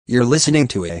You're listening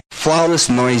to a Flawless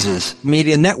Noises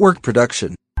Media Network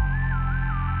production.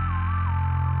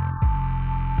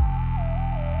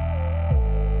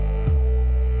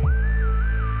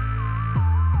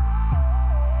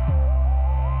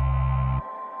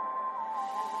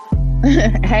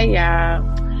 Hey y'all,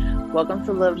 welcome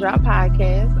to Love Drop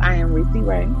Podcast. I am Reese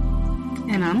Ray.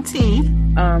 And I'm T.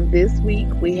 This week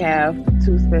we have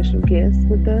two special guests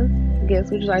with us.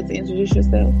 Guests, would you like to introduce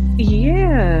yourself?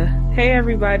 Yeah. Hey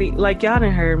everybody. Like y'all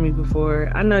done heard me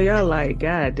before. I know y'all like,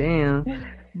 God damn.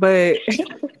 But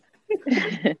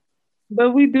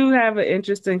but we do have an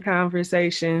interesting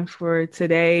conversation for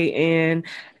today. And,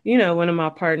 you know, one of my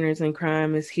partners in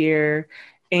crime is here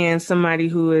and somebody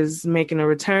who is making a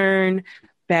return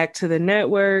back to the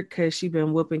network because she's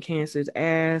been whooping cancer's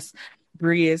ass.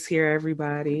 Bree is here,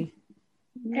 everybody.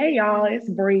 Hey y'all, it's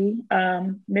Bree,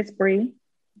 Miss Bree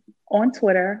on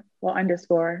Twitter,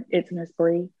 _ it's Miss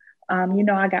Bree. You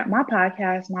know, I got my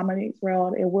podcast, Mama Meets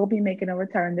World. It will be making a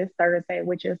return this Thursday,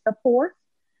 which is the 4th.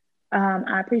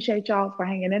 I appreciate y'all for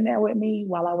hanging in there with me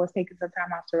while I was taking some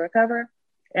time off to recover.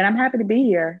 And I'm happy to be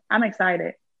here. I'm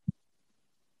excited.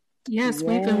 Yes,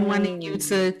 we've been wanting you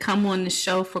to come on the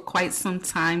show for quite some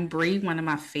time, Bree, one of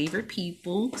my favorite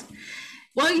people.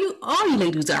 Well, all you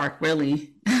ladies are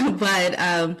really, but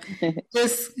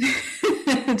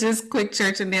just quick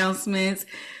church announcements.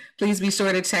 Please be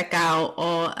sure to check out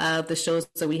all of the shows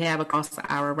that we have across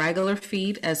our regular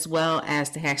feed, as well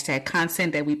as the hashtag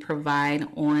content that we provide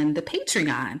on the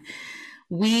Patreon.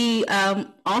 We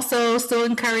also still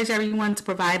encourage everyone to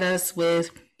provide us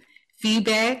with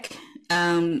feedback.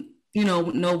 No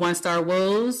 1-star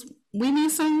woes. We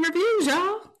need some reviews,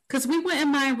 y'all, because we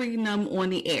wouldn't mind reading them on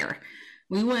the air.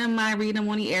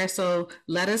 So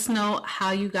let us know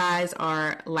how you guys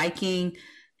are liking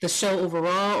the show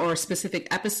overall, or specific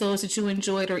episodes that you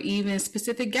enjoyed, or even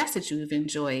specific guests that you've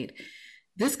enjoyed.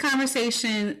 This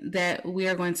conversation that we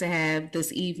are going to have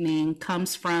this evening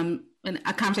comes from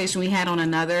a conversation we had on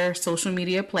another social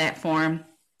media platform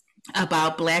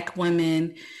about Black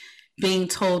women being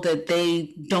told that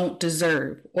they don't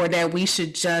deserve, or that we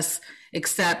should just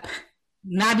accept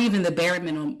not even the bare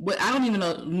minimum. I don't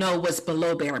even know what's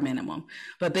below bare minimum,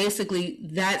 but basically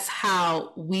that's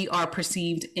how we are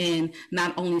perceived in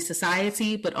not only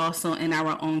society, but also in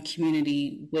our own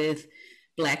community with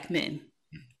Black men.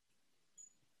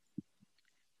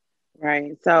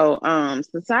 Right. So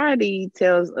society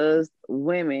tells us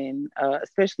women,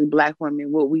 especially Black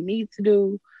women, what we need to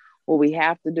do, what we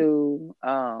have to do,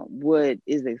 what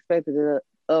is expected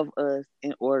of us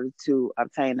in order to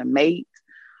obtain a mate,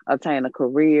 obtain a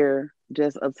career,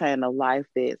 just obtain a life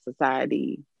that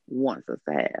society wants us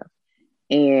to have.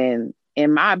 And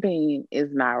in my opinion,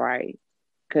 it's not right,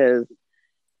 because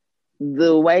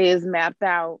the way it's mapped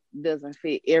out doesn't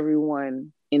fit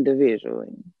everyone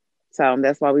individually. So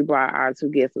that's why we brought our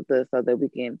two guests with us, so that we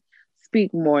can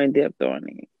speak more in depth on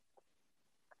it.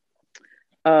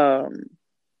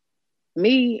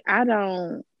 Me, I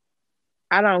don't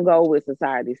go with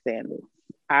society standards.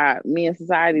 Me and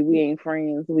society, we ain't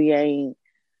friends, we ain't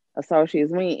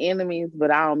associates, we ain't enemies,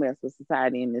 but I don't mess with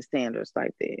society and the standards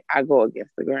like that. I go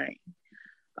against the grain.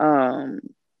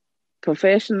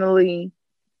 Professionally,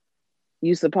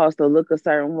 you're supposed to look a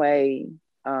certain way.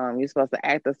 You're supposed to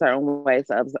act a certain way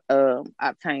to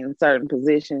obtain certain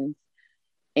positions,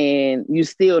 and you're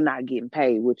still not getting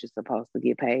paid what you're supposed to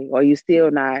get paid, or you're still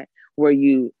not where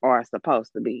you are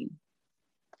supposed to be.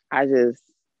 I don't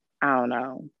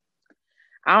know.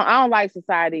 I don't like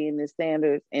society and the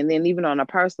standards. And then even on a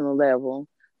personal level,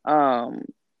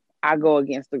 I go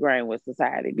against the grain with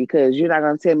society, because you're not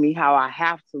going to tell me how I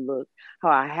have to look, how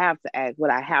I have to act, what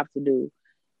I have to do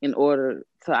in order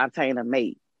to obtain a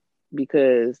mate,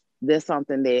 because there's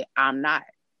something that I'm not.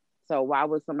 So why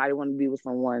would somebody want to be with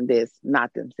someone that's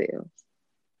not themselves?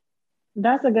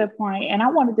 That's a good point. And I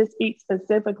wanted to speak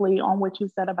specifically on what you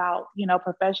said about,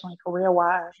 professionally,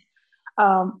 career-wise.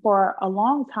 For a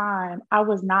long time, I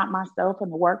was not myself in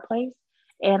the workplace.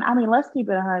 And I mean, let's keep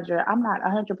it 100. I'm not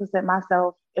 100%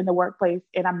 myself in the workplace,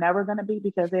 and I'm never going to be,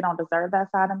 because they don't deserve that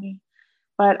side of me.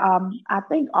 But I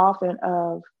think often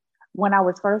of when I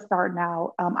was first starting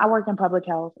out. I work in public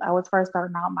health. I was first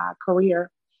starting out my career,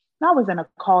 and I was in a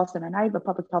call center, not even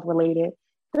public health related.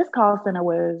 This call center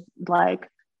was like,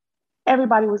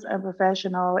 everybody was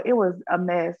unprofessional. It was a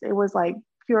mess. It was like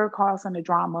pure call center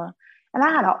drama. And I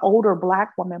had an older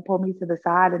Black woman pull me to the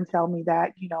side and tell me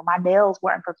that, my nails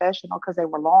weren't professional because they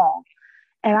were long.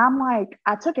 And I'm like,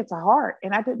 I took it to heart,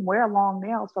 and I didn't wear long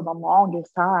nails for the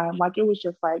longest time. Like, it was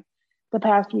just like the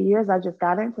past few years, I just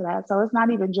got into that. So it's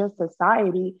not even just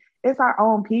society. It's our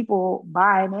own people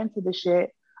buying into the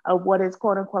shit of what is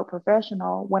quote unquote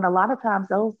professional, when a lot of times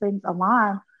those things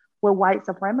align with white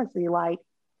supremacy. Like,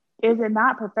 is it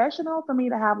not professional for me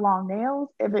to have long nails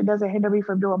if it doesn't hinder me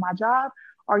from doing my job?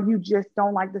 Or you just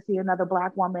don't like to see another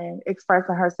Black woman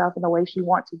expressing herself in the way she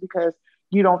wants to because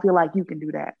you don't feel like you can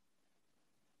do that?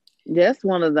 That's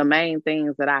one of the main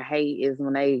things that I hate is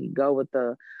when they go with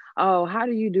the, oh, how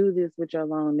do you do this with your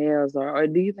long nails? Or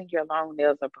do you think your long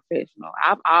nails are professional?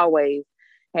 I've always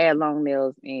had long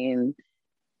nails in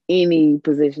any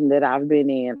position that I've been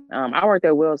in. I worked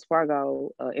at Wells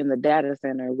Fargo in the data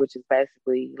center, which is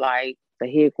basically like the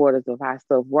headquarters of how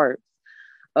stuff works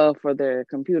for their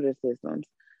computer systems.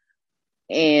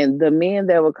 And the men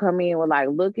that would come in would like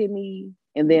look at me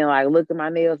and then like look at my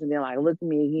nails and then like look at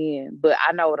me again. But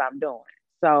I know what I'm doing.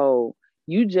 So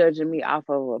you judging me off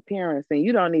of appearance and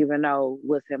you don't even know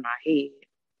what's in my head.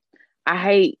 I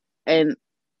hate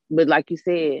but like you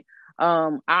said,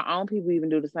 our own people even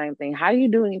do the same thing. How do you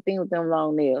do anything with them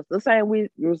long nails? The same way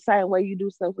you do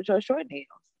stuff with your short nails.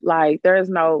 Like there's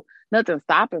nothing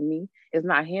stopping me. It's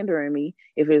not hindering me.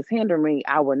 If it's hindering me,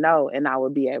 I would know and I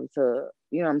would be able to,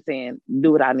 you know what I'm saying,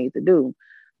 do what I need to do.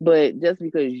 But just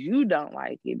because you don't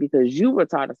like it, because you were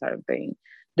taught a certain thing,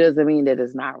 doesn't mean that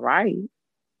it's not right.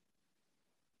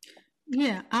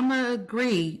 Yeah, I'm gonna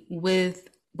agree with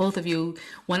both of you.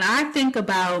 When I think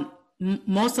about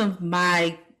most of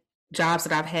my jobs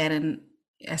that I've had in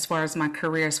as far as my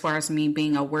career, as far as me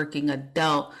being a working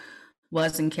adult,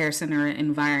 was in care center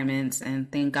environments, and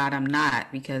thank God I'm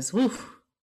not because whew,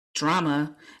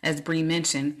 drama, as Bree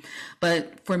mentioned.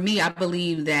 But for me, I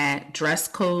believe that dress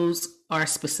codes are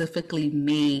specifically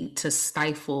made to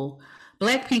stifle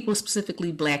Black people,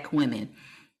 specifically Black women,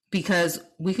 because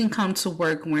we can come to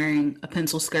work wearing a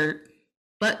pencil skirt,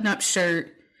 button up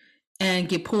shirt, and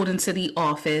get pulled into the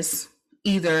office,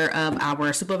 either of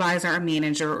our supervisor or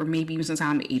manager, or maybe even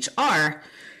sometimes HR.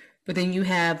 But then you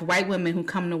have white women who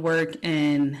come to work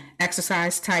in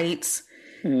exercise tights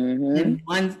and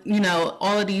one,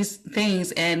 all of these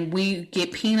things. And we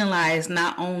get penalized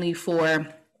not only for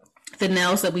the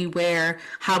nails that we wear,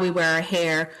 how we wear our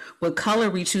hair, what color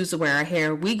we choose to wear our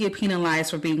hair. We get penalized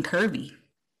for being curvy.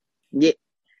 Yeah,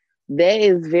 that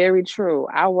is very true.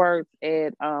 I worked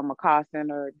at a call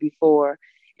center before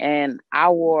and I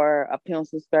wore a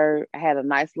pencil skirt. I had a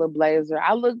nice little blazer.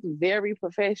 I looked very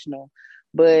professional.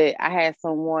 But I had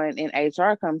someone in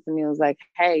HR come to me and was like,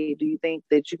 hey, do you think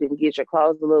that you can get your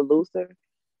clothes a little looser?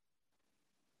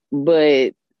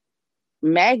 But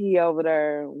Maggie over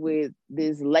there with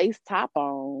this lace top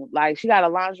on, like she got a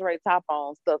lingerie top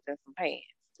on, stuffed in some pants.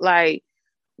 Like,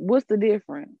 what's the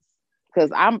difference?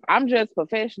 Because I'm dressed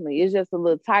professionally. It's just a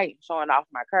little tight, showing off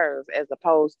my curves, as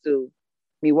opposed to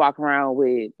me walking around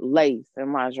with lace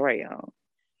and lingerie on.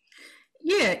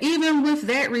 Yeah, even with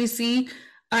that, Reese,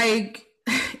 like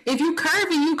if you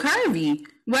curvy, you curvy.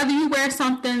 Whether you wear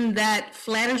something that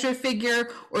flatters your figure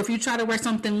or if you try to wear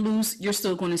something loose, you're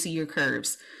still going to see your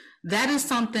curves. That is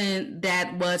something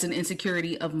that was an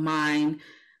insecurity of mine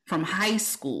from high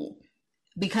school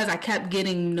because I kept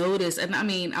getting noticed. And I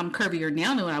mean, I'm curvier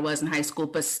now than I was in high school,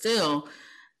 but still.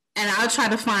 And I'll try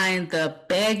to find the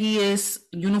baggiest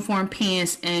uniform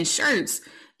pants and shirts.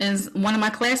 And one of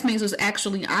my classmates was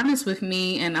actually honest with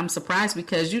me, and I'm surprised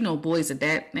because boys at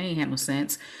that, they ain't have no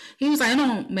sense. He was like, it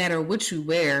don't matter what you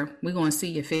wear, we're gonna see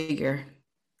your figure.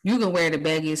 You can wear the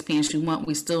baggiest pants you want,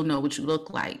 we still know what you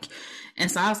look like. And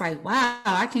so I was like, wow,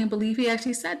 I can't believe he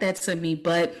actually said that to me.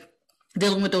 But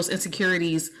dealing with those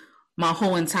insecurities my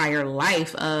whole entire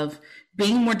life of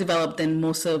being more developed than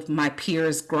most of my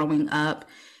peers growing up.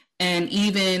 And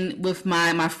even with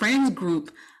my friends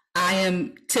group, I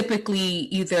am typically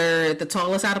either the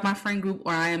tallest out of my friend group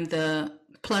or I am the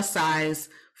plus size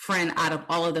friend out of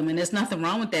all of them. And there's nothing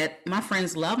wrong with that. My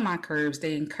friends love my curves.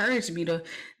 They encourage me to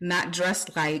not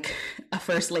dress like a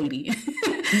first lady.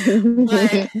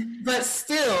 but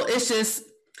still, it's just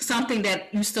something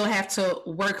that you still have to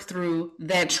work through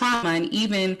that trauma. And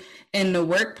even in the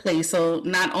workplace, so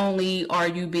not only are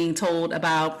you being told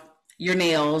about your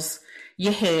nails,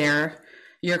 your hair,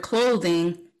 your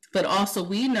clothing, but also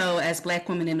we know as Black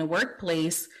women in the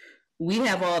workplace, we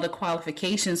have all the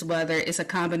qualifications, whether it's a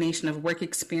combination of work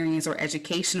experience or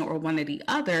education or one or the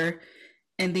other,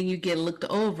 and then you get looked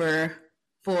over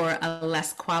for a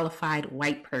less qualified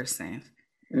white person.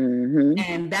 Mm-hmm.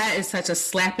 And that is such a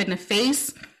slap in the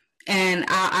face. And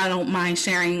I don't mind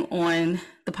sharing on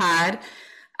the pod.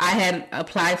 I had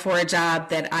applied for a job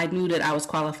that I knew that I was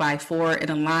qualified for. It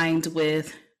aligned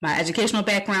with my educational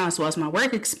background as well as my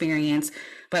work experience.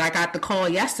 But I got the call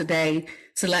yesterday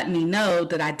to let me know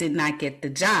that I did not get the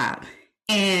job.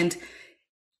 And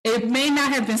it may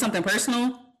not have been something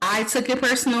personal, I took it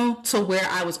personal to where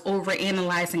I was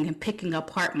overanalyzing and picking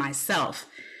apart myself.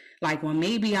 Like, well,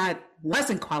 maybe I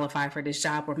wasn't qualified for this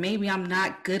job, or maybe I'm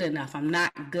not good enough. I'm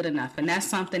not good enough. And that's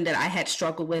something that I had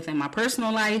struggled with in my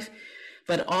personal life,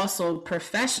 but also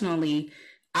professionally.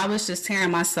 I was just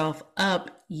tearing myself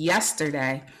up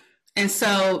yesterday. And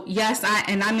so, yes,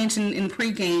 I mentioned in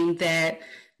pregame that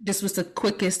this was the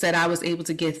quickest that I was able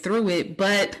to get through it,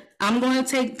 but I'm going to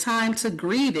take time to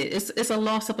grieve it. It's a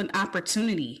loss of an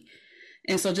opportunity.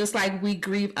 And so just like we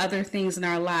grieve other things in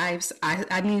our lives,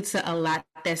 I need to allot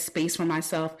that space for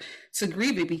myself to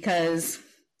grieve it, because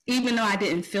even though I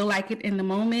didn't feel like it in the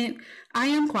moment, I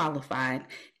am qualified.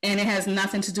 And it has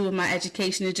nothing to do with my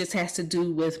education. It just has to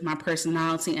do with my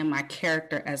personality and my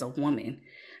character as a woman.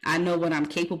 I know what I'm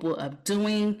capable of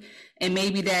doing, and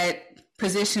maybe that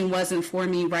position wasn't for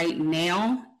me right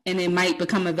now, and it might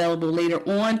become available later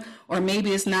on, or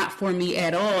maybe it's not for me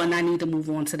at all and I need to move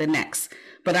on to the next.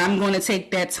 But I'm going to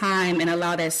take that time and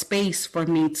allow that space for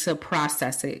me to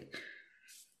process it.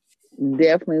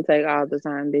 Definitely take all the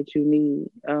time that you need.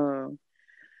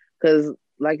 Because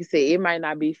like you said, it might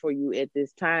not be for you at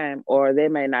this time, or there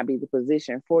may not be the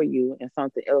position for you, and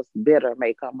something else better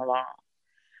may come along.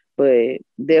 But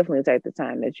definitely take the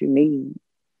time that you need.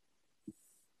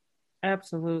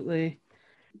 Absolutely.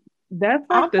 That's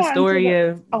like the story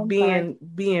of being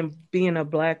a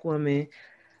Black woman.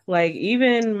 Like,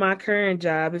 even my current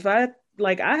job, if I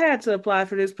had to apply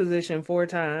for this position 4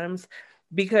 times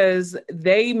because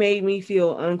they made me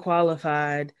feel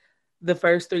unqualified the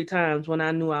first 3 times when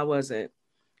I knew I wasn't.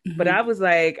 Mm-hmm. But I was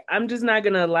like, I'm just not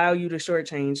going to allow you to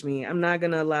shortchange me. I'm not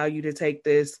going to allow you to take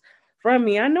this from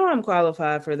me. I know I'm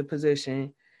qualified for the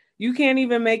position. You can't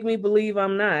even make me believe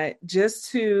I'm not,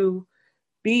 just to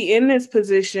be in this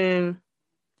position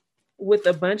with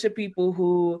a bunch of people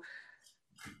who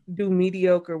do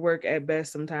mediocre work at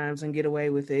best sometimes and get away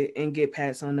with it and get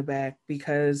pats on the back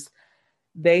because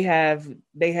they have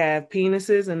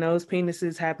penises, and those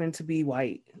penises happen to be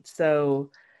white.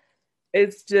 So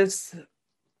it's just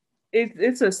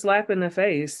it's a slap in the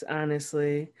face,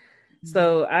 honestly. Mm-hmm.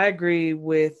 So I agree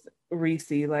with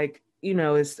Reese. Like,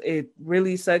 it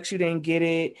really sucks you didn't get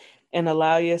it, and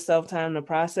allow yourself time to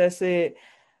process it.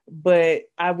 But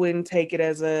I wouldn't take it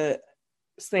as a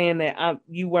saying that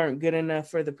you weren't good enough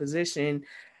for the position.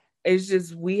 It's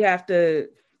just, we have to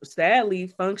sadly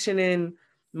function in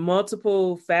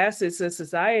multiple facets of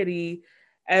society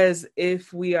as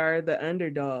if we are the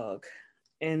underdog.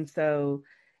 And so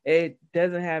it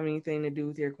doesn't have anything to do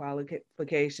with your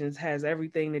qualifications, has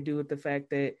everything to do with the fact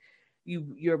that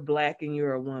you're Black and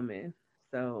you're a woman.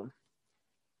 So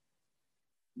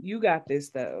you got this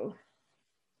though.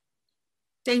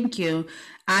 Thank you.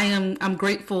 I'm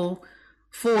grateful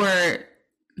for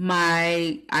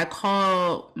I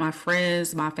call my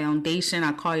friends, my foundation,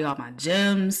 I call y'all my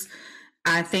gems.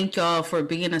 I thank y'all for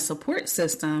being a support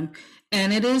system.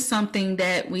 And it is something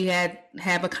that we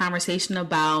have a conversation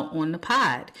about on the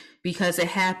pod, because it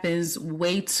happens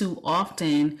way too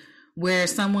often where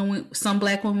some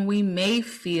Black women, we may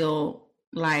feel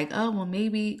like, oh, well,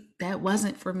 maybe that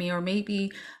wasn't for me, or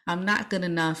maybe I'm not good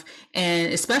enough.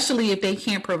 And especially if they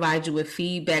can't provide you with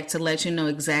feedback to let you know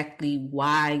exactly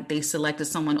why they selected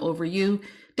someone over you,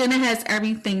 then it has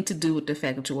everything to do with the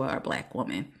fact that you are a Black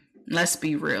woman. Let's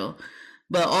be real.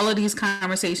 But all of these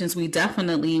conversations we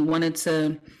definitely wanted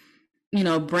to,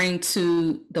 bring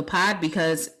to the pod,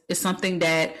 because it's something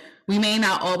that we may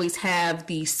not always have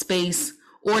the space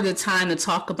or the time to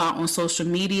talk about on social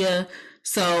media.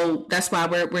 So that's why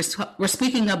we're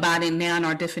speaking about it now in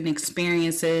our different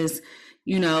experiences,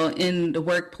 in the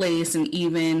workplace and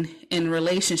even in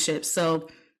relationships. So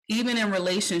even in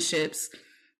relationships,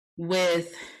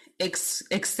 with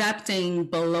accepting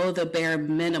below the bare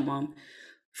minimum,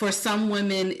 for some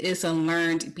women, it's a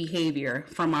learned behavior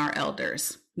from our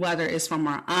elders, whether it's from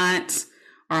our aunts,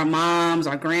 our moms,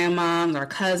 our grandmoms, our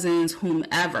cousins,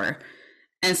 whomever.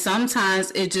 And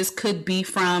sometimes it just could be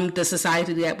from the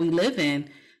society that we live in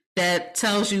that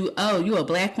tells you, oh, you're a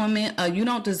Black woman, you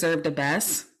don't deserve the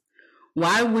best.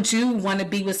 Why would you want to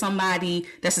be with somebody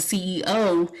that's a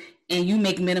CEO and you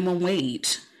make minimum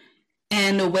wage?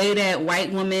 And the way that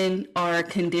white women are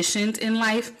conditioned in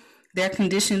life, they're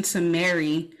conditioned to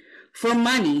marry for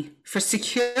money, for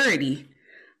security.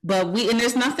 And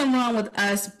there's nothing wrong with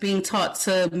us being taught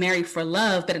to marry for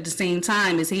love, but at the same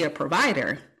time, is he a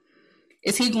provider?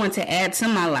 Is he going to add to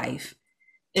my life?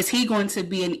 Is he going to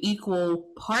be an equal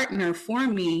partner for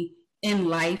me in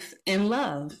life and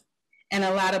love? And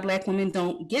a lot of Black women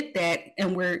don't get that.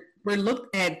 And we're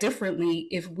looked at differently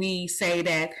if we say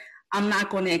that I'm not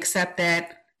going to accept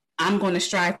that. I'm going to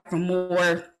strive for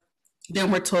more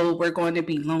then we're told we're going to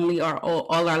be lonely all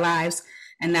our lives,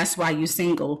 and that's why you're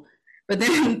single. But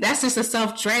then that's just a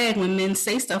self-drag when men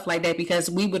say stuff like that, because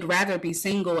we would rather be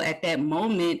single at that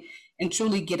moment and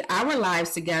truly get our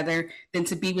lives together than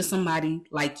to be with somebody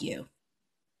like you.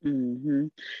 Mm-hmm.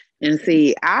 And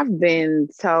see, I've been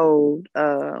told,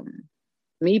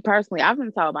 me personally, I've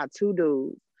been told by 2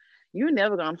 dudes, you're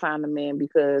never gonna find a man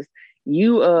because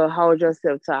you hold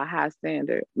yourself to a high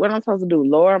standard. What I'm supposed to do,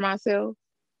 lower myself?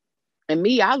 And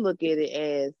me, I look at it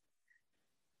as,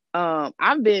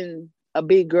 I've been a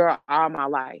big girl all my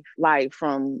life, like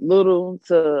from little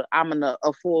to I'm a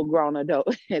full grown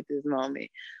adult at this moment.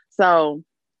 So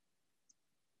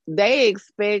they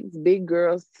expect big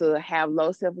girls to have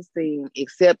low self-esteem,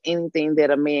 accept anything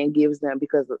that a man gives them,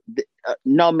 because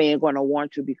no man going to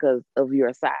want you because of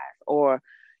your size, or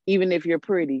even if you're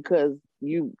pretty, because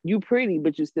you pretty,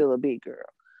 but you're still a big girl.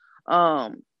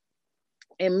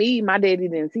 And me, my daddy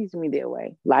didn't teach me that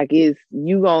way. Like, it's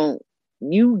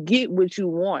you get what you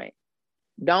want.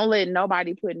 Don't let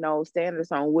nobody put no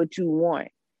standards on what you want.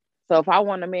 So if I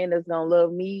want a man that's gonna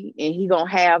love me and he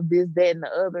gonna have this, that, and the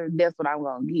other, that's what I'm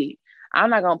gonna get. I'm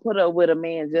not gonna put up with a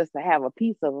man just to have a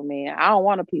piece of a man. I don't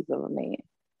want a piece of a man.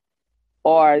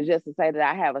 Or just to say that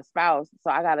I have a spouse,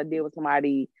 so I gotta deal with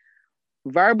somebody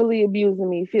verbally abusing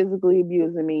me, physically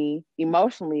abusing me,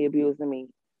 emotionally abusing me,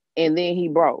 and then he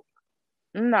broke.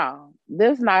 No,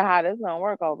 that's not how this gonna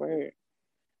work over here.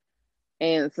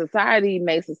 And society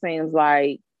makes it seem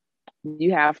like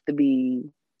you have to be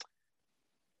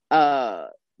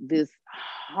this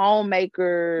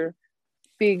homemaker,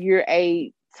 figure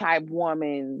 8 type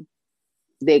woman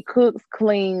that cooks,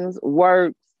 cleans,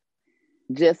 works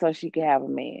just so she can have a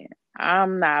man.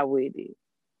 I'm not with it.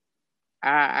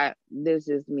 I that's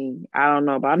just me. I don't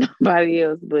know about nobody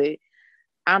else, but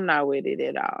I'm not with it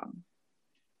at all.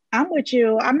 I'm with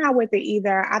you. I'm not with it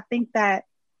either. I think that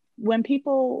when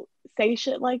people say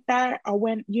shit like that, or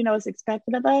when, it's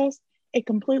expected of us, it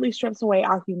completely strips away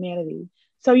our humanity.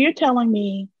 So you're telling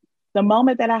me the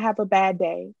moment that I have a bad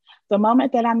day, the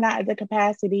moment that I'm not at the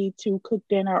capacity to cook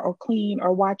dinner or clean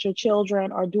or watch your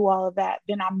children or do all of that,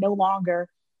 then I'm no longer,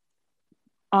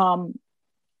 I'm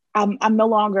no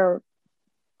longer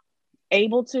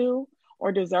able to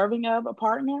or deserving of a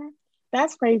partner.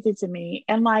 That's crazy to me.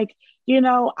 And like,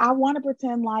 I want to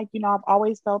pretend like, I've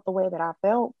always felt the way that I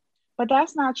felt, but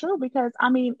that's not true, because I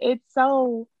mean, it's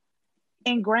so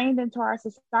ingrained into our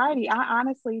society. I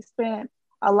honestly spent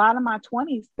a lot of my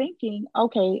 20s thinking,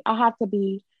 okay, I have to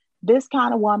be this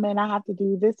kind of woman. I have to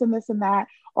do this and this and that,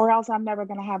 or else I'm never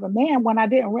going to have a man, when I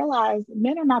didn't realize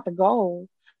men are not the goal.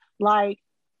 Like,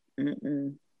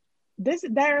 I'm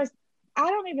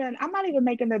not even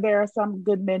making that there are some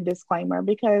good men disclaimer,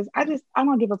 because I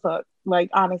don't give a fuck. Like,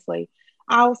 honestly,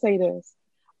 I'll say this.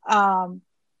 I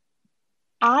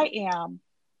am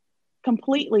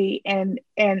completely and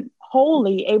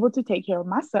wholly able to take care of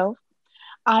myself.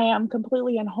 I am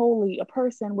completely and wholly a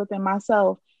person within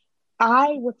myself.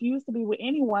 I refuse to be with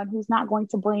anyone who's not going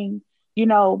to bring,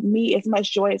 me as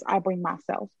much joy as I bring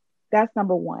myself. That's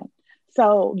number one.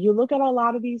 So you look at a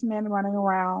lot of these men running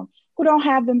around who don't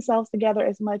have themselves together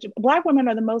as much. Black women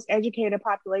are the most educated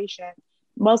population,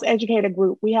 most educated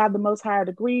group. We have the most higher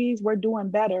degrees. We're doing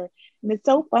better. And it's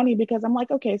so funny, because I'm like,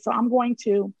 okay, so I'm going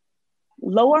to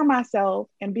lower myself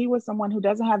and be with someone who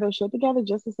doesn't have their shit together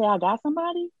just to say I got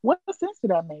somebody? What sense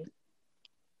did that make?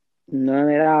 None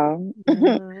at all.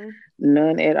 Mm-hmm.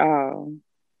 None at all.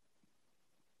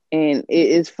 And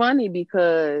it's funny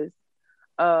because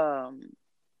I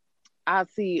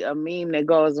see a meme that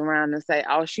goes around and say,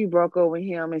 "Oh, she broke up with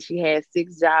him and she had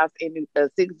 6 job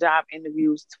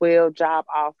interviews, 12 job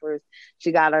offers.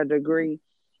 She got her degree."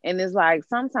 And it's like,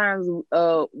 sometimes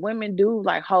women do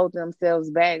like hold themselves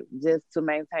back just to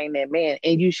maintain that man,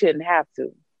 and you shouldn't have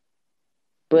to.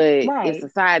 But right. If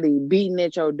society beating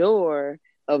at your door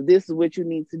of this is what you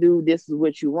need to do, this is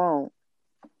what you want,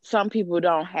 some people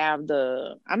don't have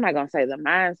I'm not going to say the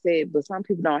mindset, but some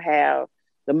people don't have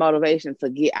the motivation to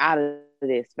get out of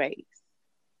that space.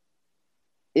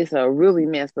 It's a really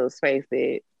messed up space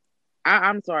that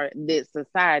I'm sorry that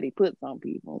society puts on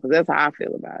people, because that's how I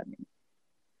feel about it.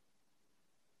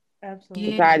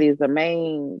 Absolutely. Society is the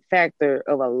main factor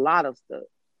of a lot of stuff.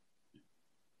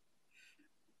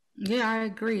 Yeah, I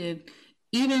agree.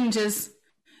 Even just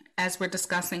as we're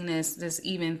discussing this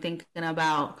even thinking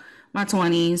about my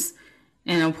 20s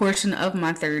and a portion of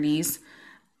my 30s,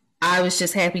 I was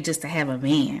just happy just to have a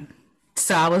man.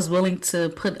 So I was willing to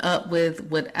put up with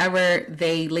whatever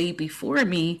they laid before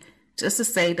me just to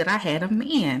say that I had a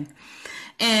man.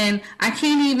 And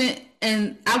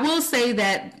I will say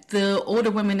that the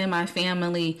older women in my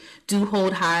family do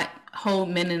hold high hold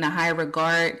men in a high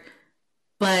regard,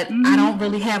 but I don't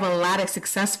really have a lot of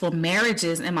successful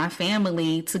marriages in my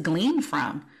family to glean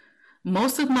from.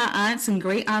 Most of my aunts and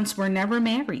great aunts were never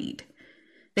married.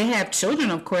 They have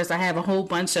children, of course. I have a whole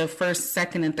bunch of first,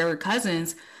 second, and third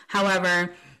cousins.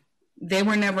 However, they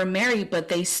were never married, but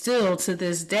they still, to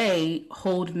this day,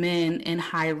 hold men in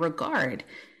high regard.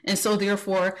 And so,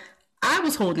 therefore, I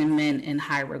was holding men in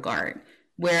high regard,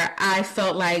 where I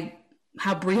felt like,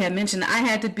 how Bree had mentioned, I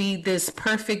had to be this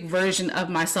perfect version of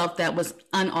myself that was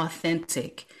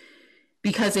unauthentic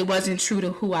because it wasn't true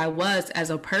to who I was as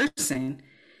a person.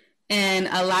 And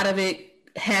a lot of it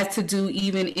has to do,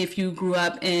 even if you grew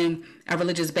up in a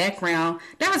religious background,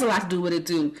 that has a lot to do with it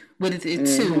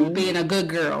too, being a good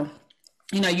girl.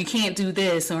 You know, you can't do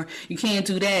this or you can't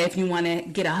do that if you want to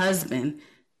get a husband.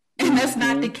 And that's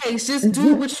not the case. Just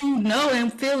do what you know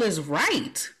and feel is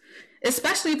right.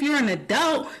 Especially if you're an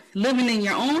adult living in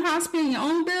your own house, paying your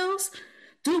own bills,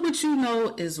 do what you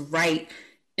know is right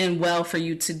and well for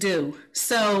you to do.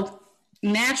 So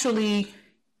naturally,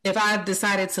 if I've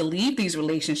decided to leave these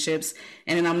relationships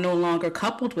and then I'm no longer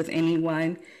coupled with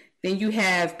anyone, then you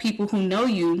have people who know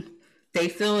you. They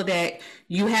feel that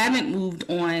you haven't moved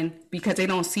on because they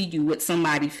don't see you with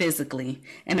somebody physically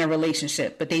in a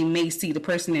relationship, but they may see the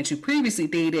person that you previously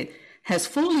dated has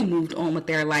fully moved on with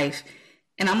their life.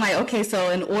 And I'm like, okay, so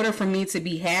in order for me to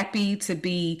be happy, to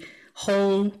be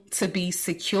whole, to be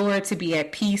secure, to be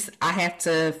at peace, I have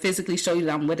to physically show you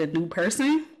that I'm with a new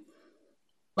person.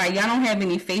 Like, y'all don't have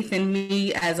any faith in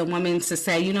me as a woman to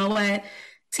say, you know what,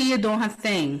 Tia doing her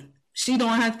thing. She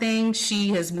doing her thing. She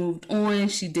has moved on.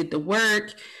 She did the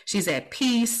work. She's at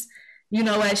peace. You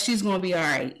know what? She's going to be all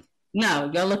right. No,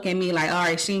 y'all look at me like, all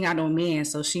right, she ain't got no man.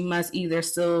 So she must either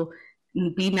still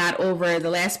be not over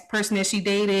the last person that she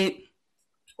dated,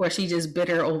 or she just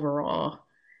bitter overall.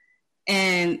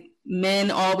 And men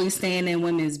always stand in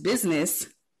women's business,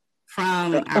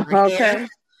 from our hair,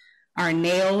 our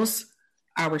nails,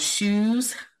 our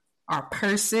shoes, our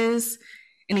purses,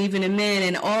 and even the men,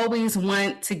 and always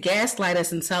want to gaslight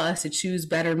us and tell us to choose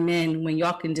better men when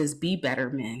y'all can just be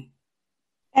better men.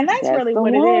 And that's really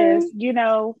what it is. You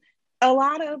know, a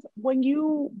lot of when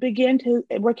you begin to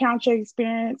recount your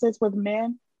experiences with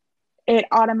men, it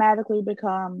automatically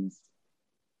becomes,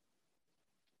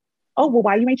 oh, well,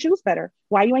 why you ain't choose better?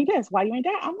 Why you ain't this? Why you ain't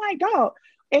that? I'm like, dog,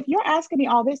 if you're asking me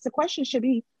all this, the question should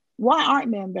be, why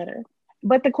aren't men better?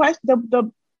 But the question,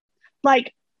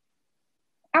 like,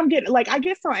 I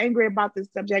get so angry about this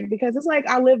subject because it's like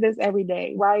I live this every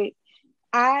day, right?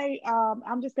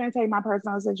 I'm just gonna tell you my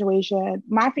personal situation.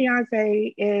 My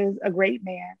fiance is a great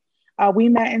man. We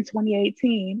met in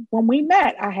 2018. When we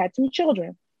met, I had 2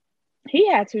 children. He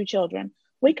had 2 children.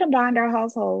 We combined our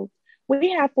households.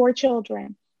 We had 4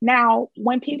 children. Now,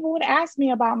 when people would ask me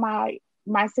about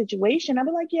my situation, I'd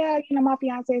be like, yeah, you know, my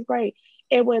fiance is great.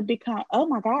 It would become, oh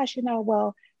my gosh, you know,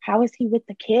 well, how is he with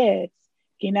the kids?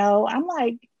 You know, I'm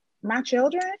like, my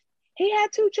children? He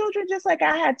had 2 children just like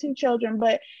I had 2 children,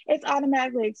 but it's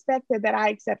automatically expected that I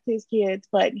accept his kids,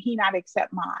 but he not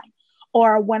accept mine.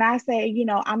 Or when I say, you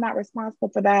know, I'm not responsible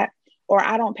for that, or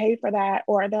I don't pay for that,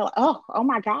 or they'll, oh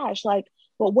my gosh, like,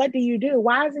 well, what do you do?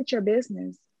 Why is it your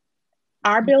business?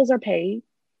 Our bills are paid.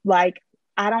 Like,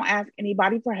 I don't ask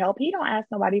anybody for help. He don't ask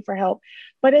nobody for help.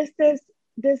 But it's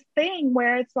this thing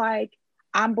where it's like,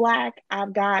 I'm Black.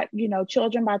 I've got, you know,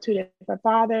 children by 2 different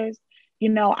fathers. You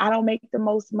know, I don't make the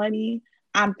most money.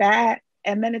 I'm fat.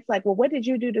 And then it's like, well, what did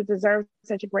you do to deserve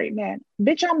such a great man?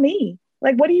 Bitch, I'm me.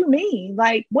 Like, what do you mean?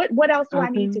 Like, what else do I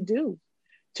need to do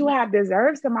to have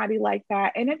deserved somebody like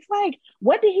that? And it's like,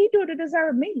 what did he do to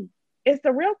deserve me? It's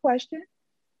the real question.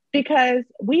 Because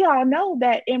we all know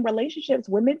that in relationships,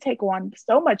 women take on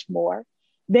so much more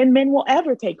than men will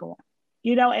ever take on,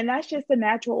 you know, and that's just the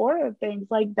natural order of things.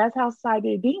 Like, that's how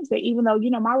society deems it. Even though, you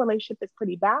know, my relationship is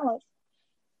pretty balanced,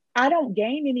 I don't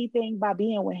gain anything by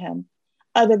being with him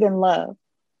other than love.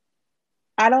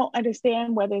 I don't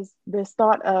understand where there's this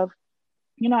thought of,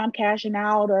 you know, I'm cashing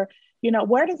out, or, you know,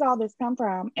 where does all this come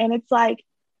from? And it's like,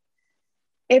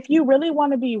 if you really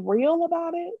want to be real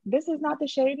about it, this is not to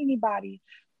shade anybody,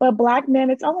 but Black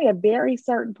men, it's only a very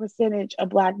certain percentage of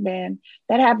Black men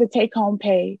that have the take home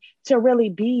pay to really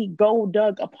be gold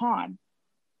dug upon.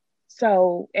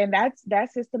 So, and that's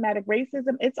systematic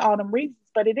racism. It's all them reasons,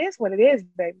 but it is what it is,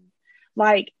 baby.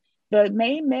 Like, the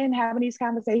main men having these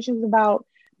conversations about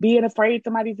being afraid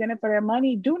somebody's in it for their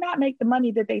money, do not make the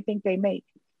money that they think they make.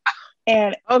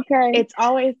 And it's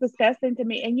always disgusting to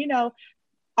me. And, you know,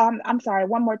 I'm sorry,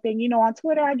 one more thing, you know, on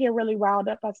Twitter, I get really riled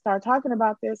up. I start talking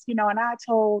about this, you know, and I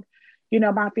told, you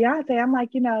know, my fiance, I'm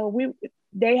like, you know,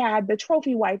 they had the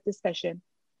trophy wife discussion.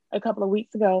 a couple of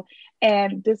weeks ago,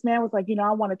 and this man was like,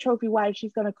 I want a trophy wife.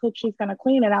 She's gonna cook, she's gonna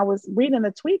clean. And I was reading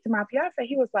the tweet to my fiance.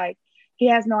 He was like, he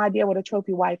has no idea what a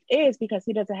trophy wife is because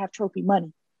he doesn't have trophy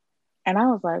money. And I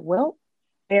was like, well,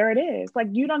 there it is. Like,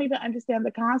 you don't even understand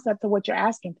the concept of what you're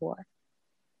asking for.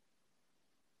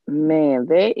 Man,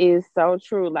 that is so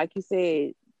true. Like you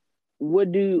said,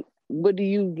 what do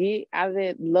you get out of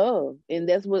that? Love. And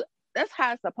that's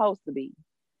how it's supposed to be.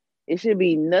 It should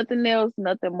be nothing else,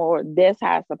 nothing more. That's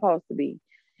how it's supposed to be.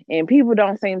 And people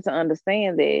don't seem to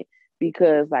understand that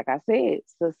because, like I said,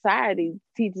 society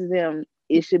teaches them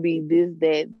it should be this,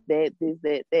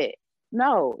 that.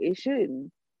 No, it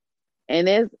shouldn't.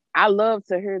 And I love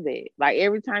to hear that. Like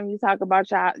every time you talk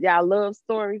about y'all love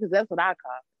story, because that's what I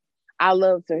call it. I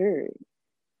love to hear it.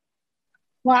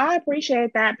 Well, I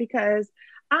appreciate that because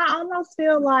I almost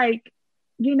feel like,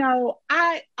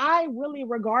 I really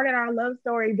regarded our love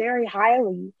story very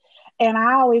highly. And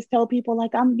I always tell people,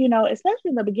 like, I'm, especially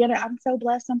in the beginning, I'm so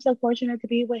blessed, I'm so fortunate to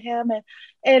be with him.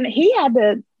 And he had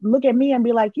to look at me and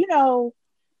be like,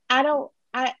 I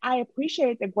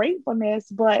appreciate the gratefulness,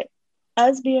 but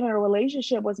us being in a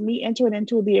relationship was me entering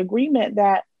into the agreement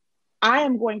that I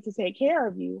am going to take care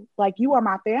of you. Like, you are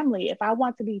my family. If I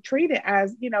want to be treated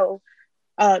as,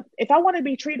 if I want to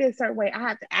be treated a certain way, I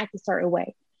have to act a certain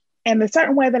way. And the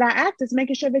certain way that I act is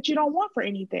making sure that you don't want for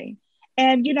anything.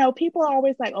 And, people are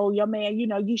always like, oh, your man,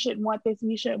 you shouldn't want this and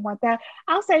you shouldn't want that.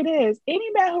 I'll say this, any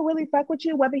man who really fuck with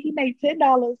you, whether he made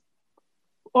 $10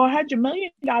 or $100 million,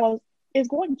 is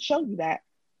going to show you that.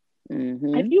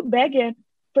 Mm-hmm. If you begging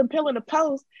from pillar to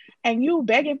post and you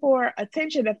begging for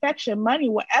attention, affection, money,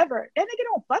 whatever, that nigga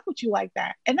don't fuck with you like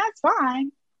that. And that's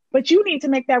fine. But you need to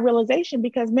make that realization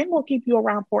because men will keep you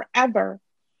around forever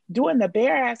doing the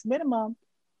bare ass minimum.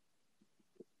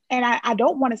 And I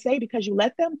don't want to say because you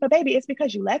let them, but baby, it's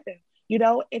because you let them.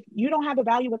 If you don't have the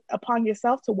value upon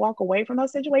yourself to walk away from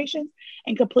those situations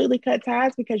and completely cut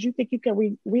ties because you think you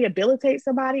can rehabilitate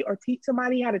somebody or teach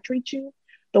somebody how to treat you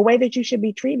the way that you should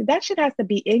be treated, that shit has to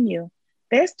be in you.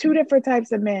 There's two different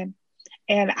types of men.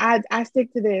 And I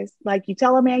stick to this. Like, you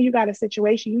tell a man you got a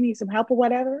situation, you need some help or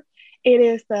whatever. It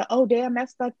is oh, damn,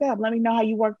 that's fucked up. Let me know how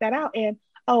you work that out. And,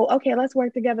 oh, okay, let's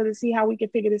work together to see how we can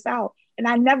figure this out. And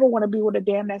I never want to be with a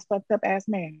damn that's fucked up ass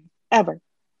man, ever.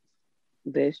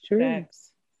 That's true.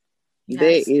 Facts.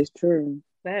 That is true.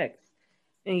 Facts.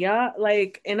 And y'all,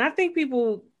 and I think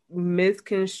people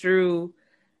misconstrue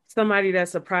somebody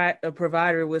that's a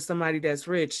provider with somebody that's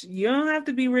rich. You don't have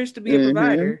to be rich to be a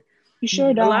provider. You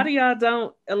sure don't.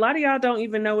 A lot of y'all don't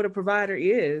even know what a provider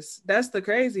is. That's the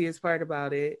craziest part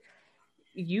about it.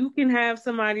 You can have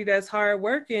somebody that's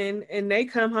hardworking and they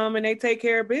come home and they take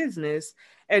care of business,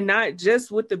 and not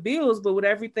just with the bills, but with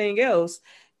everything else.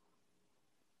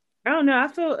 I don't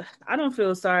know. I don't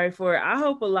feel sorry for it. I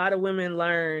hope a lot of women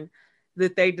learn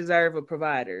that they deserve a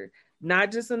provider.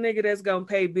 Not just a nigga that's gonna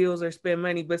pay bills or spend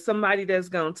money, but somebody that's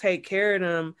gonna take care of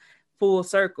them full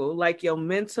circle, like your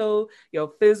mental,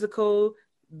 your physical,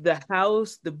 the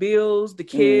house, the bills, the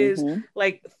kids,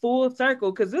 like full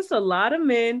circle. Because there's a lot of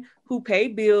men who pay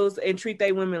bills and treat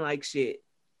their women like shit.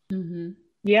 Mm-hmm.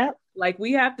 Yeah. Like,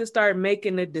 we have to start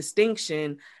making a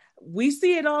distinction. We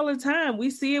see it all the time. We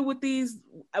see it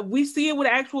with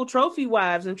actual trophy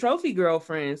wives and trophy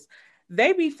girlfriends.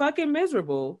 They be fucking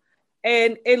miserable.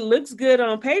 And it looks good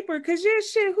on paper because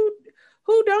shit,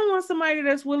 who don't want somebody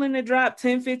that's willing to drop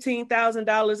 $10,000,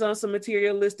 $15,000 on some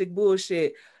materialistic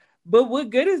bullshit? But what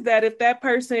good is that if that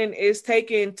person is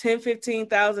taking $10,000,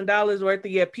 $15,000 worth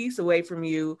of your piece away from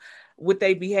you with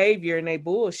their behavior and their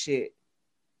bullshit?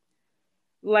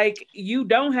 Like, you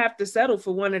don't have to settle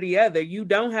for one or the other. You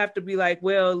don't have to be like,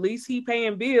 well, at least he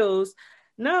paying bills.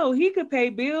 No, he could pay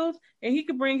bills and he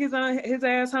could bring his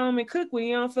ass home and cook when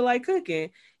he don't feel like cooking.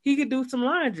 He could do some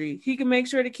laundry. He can make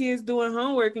sure the kids doing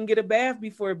homework and get a bath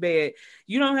before bed.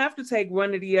 You don't have to take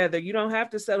one or the other. You don't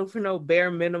have to settle for no bare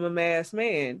minimum ass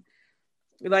man.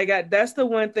 Like, that's the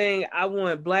one thing I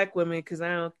want Black women, because I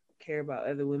don't care about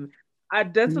other women.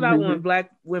 That's what I want Black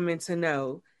women to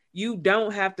know. You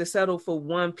don't have to settle for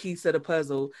one piece of the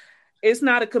puzzle. It's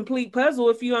not a complete puzzle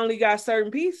if you only got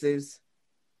certain pieces.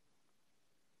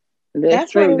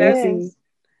 That's true.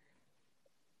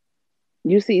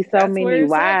 You see so many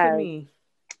wives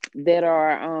that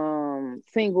are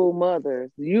single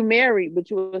mothers. You married, but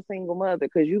you're a single mother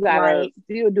because you gotta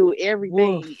still do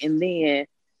everything and then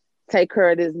take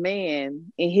care of this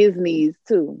man and his needs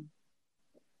too.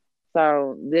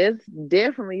 So that's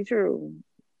definitely true.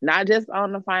 Not just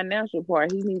on the financial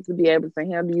part. He needs to be able to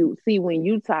help you see when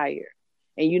you tired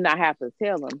and you not have to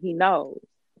tell him. He knows.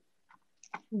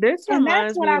 This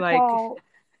reminds me, like,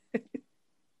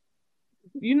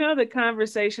 You know, the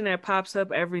conversation that pops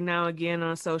up every now and again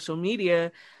on social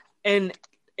media, and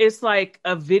it's like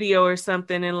a video or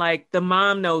something, and like the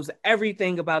mom knows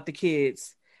everything about the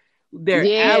kids, their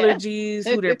Yeah. allergies,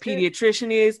 who their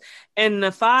pediatrician is, and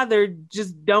the father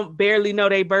just don't barely know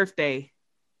their birthday.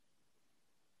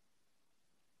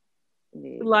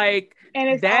 Like, and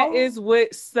it's that is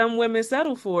what some women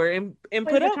settle for and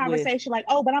put a up with. conversation like,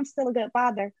 oh, but I'm still a good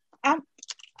father.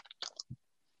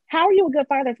 How are you a good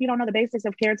father if you don't know the basics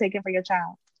of caretaking for your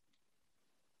child?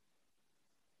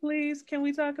 Please, can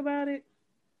we talk about it?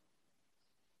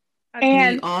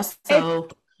 And also,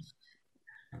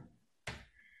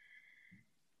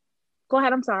 go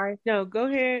ahead. I'm sorry. No, go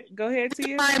ahead. Go ahead,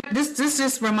 Tia. This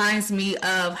just reminds me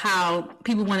of how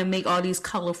people want to make all these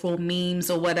colorful memes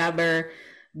or whatever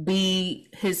be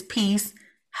his peace.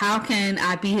 How can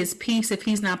I be his peace if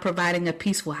he's not providing a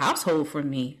peaceful household for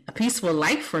me, a peaceful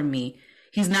life for me?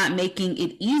 He's not making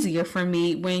it easier for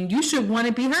me when you should want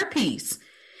to be her peace.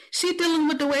 She dealing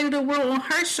with the weight of the world on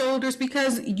her shoulders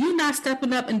because you're not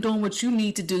stepping up and doing what you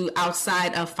need to do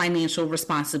outside of financial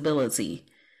responsibility.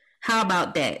 How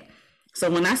about that?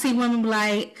 So when I see women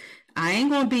like, I ain't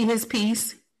going to be his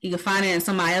peace. He can find it in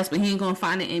somebody else, but he ain't going to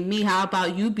find it in me. How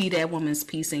about you be that woman's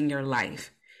peace in your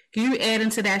life? Can you add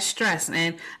into that stress?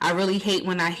 And I really hate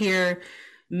when I hear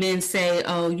men say,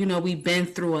 oh, you know, we've been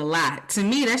through a lot. To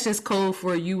me, that's just code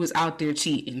for you was out there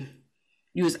cheating.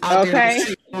 You was out there with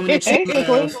a woman that you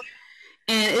love.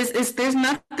 And it's there's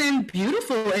nothing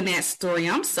beautiful in that story.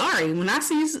 I'm sorry. When I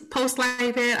see posts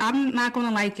like that, I'm not going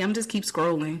to like it. I'm just keep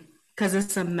scrolling because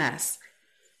it's a mess.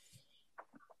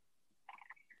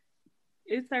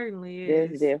 It certainly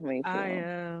is. It's definitely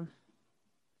true.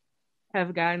 I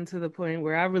have gotten to the point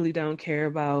where I really don't care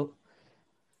about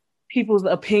people's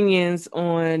opinions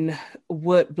on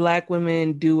what Black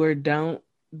women do or don't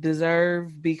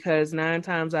deserve, because 9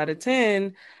 times out of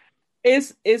 10,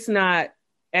 it's not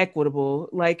equitable.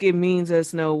 Like, it means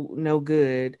us no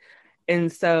good.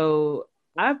 And so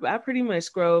I pretty much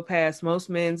scroll past most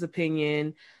men's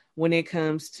opinion when it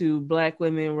comes to Black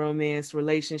women, romance,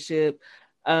 relationship,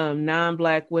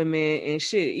 non-Black women and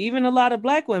shit, even a lot of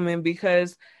Black women,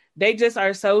 because they just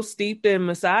are so steeped in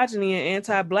misogyny and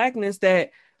anti-Blackness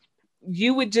that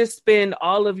you would just spend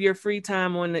all of your free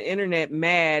time on the internet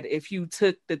mad if you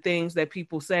took the things that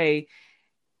people say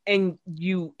and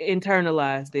you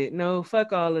internalized it. No,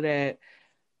 fuck all of that.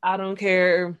 I don't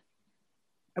care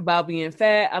about being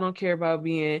fat. I don't care about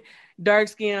being dark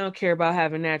skinned. I don't care about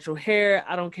having natural hair.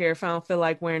 I don't care if I don't feel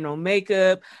like wearing no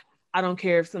makeup. I don't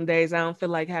care if some days I don't feel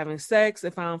like having sex,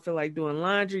 if I don't feel like doing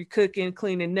laundry, cooking,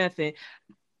 cleaning, nothing.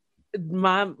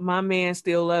 My man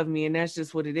still love me, and that's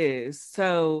just what it is.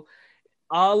 So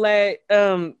all that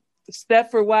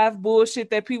Stepford wife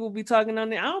bullshit that people be talking on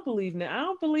there, I don't believe in that. I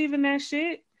don't believe in that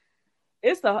shit.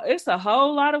 It's a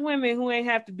whole lot of women who ain't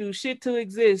have to do shit to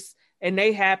exist, and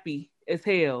they happy as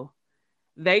hell.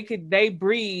 They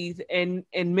breathe, and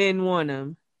men want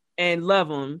them and love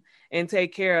them and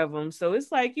take care of them. So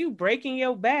it's like you breaking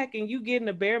your back and you getting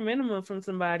a bare minimum from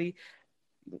somebody.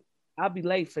 I'll be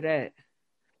late for that,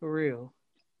 for real.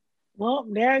 Well,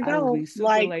 there you go. I'll be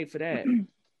super late for that.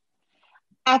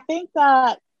 I think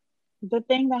that the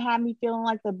thing that had me feeling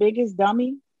like the biggest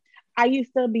dummy, I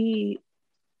used to be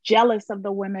jealous of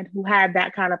the women who had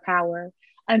that kind of power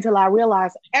until I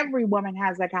realized every woman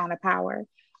has that kind of power.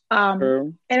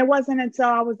 And it wasn't until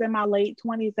I was in my late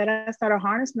 20s that I started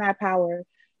harnessing that power.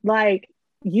 Like,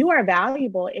 you are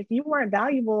valuable. If you weren't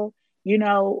valuable, you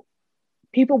know,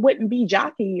 people wouldn't be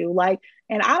jockeying you. Like,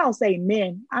 and I don't say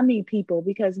men, I mean people,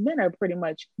 because men are pretty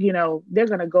much, you know, they're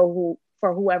going to go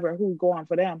for whoever who's going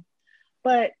for them.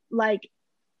 But like,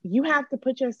 you have to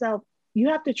treat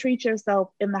yourself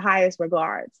in the highest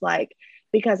regards. Like,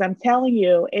 because I'm telling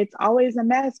you, it's always a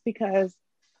mess because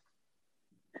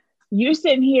you're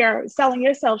sitting here selling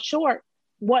yourself short,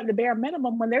 wanting the bare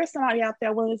minimum, when there's somebody out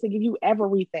there willing to give you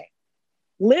everything,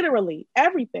 literally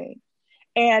everything,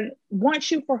 and wants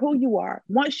you for who you are,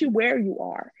 wants you where you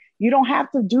are. You don't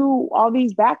have to do all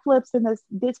these backflips in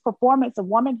this performance of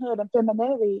womanhood and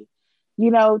femininity, you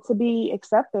know, to be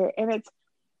accepted. And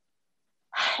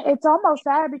it's almost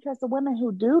sad because the women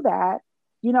who do that,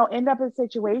 you know, end up in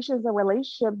situations, a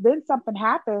relationship, then something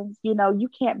happens, you know, you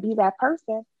can't be that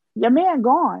person. Your man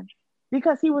gone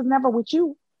because he was never with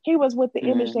you. He was with the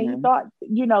image that he thought,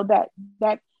 you know, that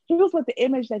he was with the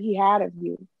image that he had of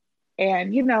you.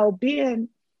 And, you know, being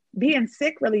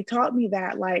sick really taught me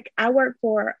that. Like, I work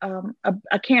for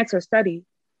a cancer study,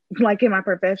 like in my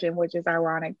profession, which is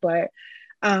ironic, but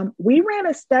we ran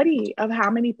a study of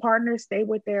how many partners stay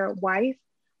with their wife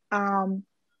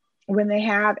when they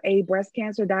have a breast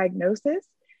cancer diagnosis.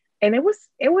 And it was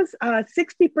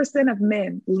 60% of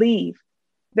men leave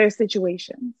their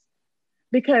situations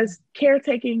because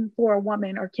caretaking for a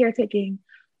woman or caretaking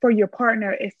for your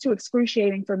partner is too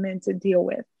excruciating for men to deal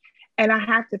with. And I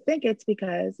have to think it's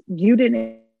because you've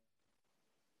been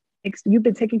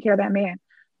taking care of that man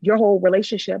your whole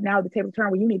relationship. Now the table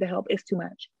turn where you need the help. It's too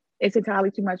much. It's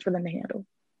entirely too much for them to handle.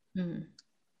 Mm.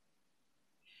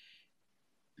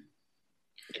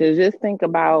 Because just think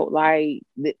about like,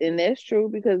 and that's true,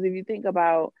 because if you think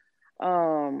about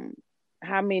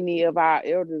how many of our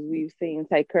elders we've seen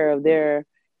take care of their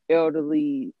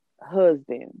elderly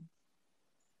husbands.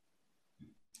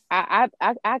 I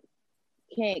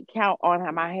can't count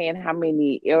on my hand how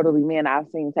many elderly men I've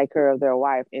seen take care of their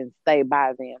wife and stay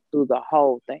by them through the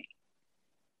whole thing.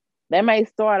 They may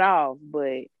start off,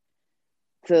 but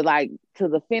to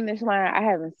the finish line, I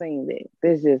haven't seen that.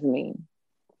 That's just me.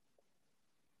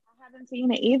 I haven't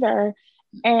seen it either.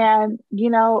 And,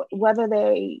 whether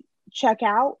they check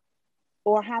out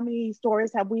or how many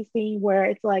stories have we seen where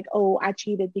it's like, oh, I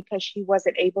cheated because she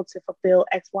wasn't able to fulfill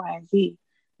X, Y, and Z.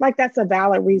 Like that's a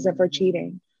valid reason for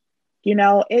cheating.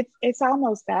 It's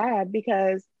almost sad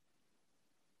because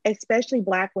especially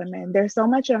Black women, there's so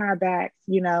much on our backs,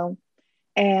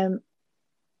 and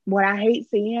what I hate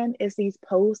seeing is these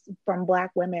posts from Black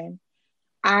women.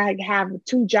 I have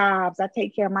 2 jobs. I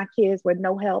take care of my kids with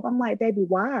no help. I'm like, baby,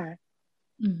 why?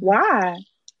 Mm-hmm. Why?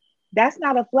 That's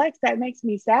not a flex. That makes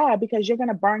me sad because you're going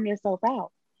to burn yourself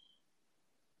out.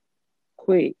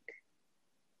 Quick.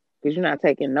 Because you're not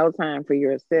taking no time for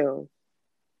yourself.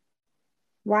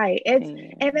 Right.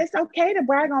 And it's okay to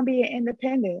brag on being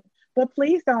independent, but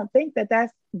please don't think that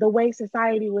that's the way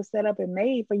society was set up and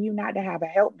made for you not to have a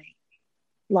helpmate.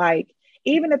 Like,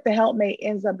 even if the helpmate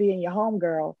ends up being your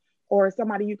homegirl or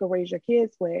somebody you can raise your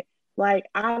kids with, like,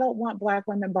 I don't want Black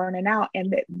women burning out,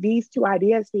 and that these two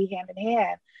ideas be hand in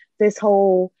hand. This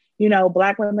whole,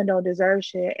 Black women don't deserve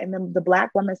shit, and then the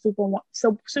Black woman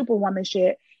superwoman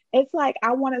shit. It's like,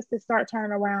 I want us to start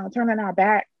turning our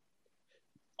back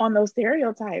on those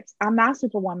stereotypes. I'm not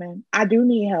Superwoman. I do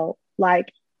need help.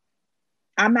 Like,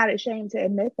 I'm not ashamed to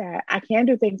admit that. I can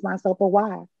do things myself, but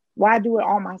why? Why do it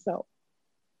all myself?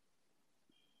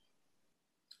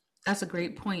 That's a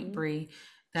great point, Bree.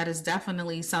 That is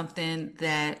definitely something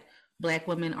that Black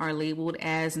women are labeled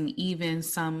as, and even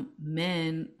some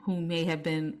men who may have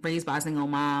been raised by a single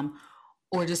mom,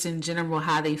 or just in general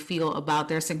how they feel about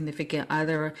their significant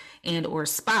other and or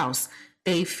spouse.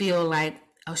 They feel like,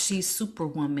 oh, she's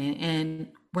Superwoman,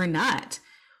 and we're not.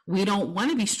 We don't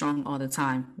want to be strong all the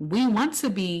time. We want to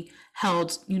be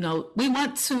held, we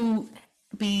want to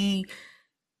be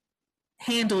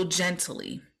handled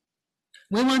gently.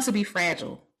 We want to be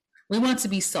fragile. We want to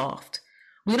be soft.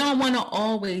 We don't want to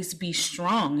always be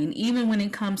strong. And even when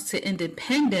it comes to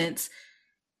independence,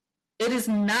 it is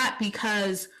not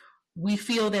because we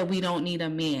feel that we don't need a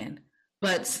man,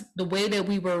 but the way that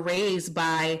we were raised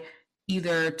by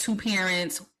either 2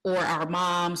 parents or our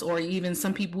moms, or even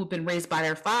some people who've been raised by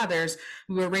their fathers,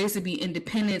 we were raised to be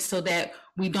independent so that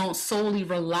we don't solely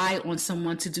rely on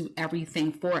someone to do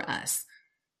everything for us.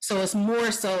 So it's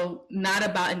more so not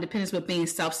about independence, but being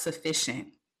self-sufficient.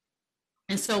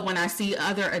 And so when I see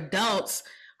other adults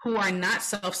who are not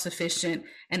self-sufficient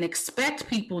and expect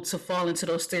people to fall into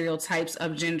those stereotypes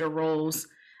of gender roles,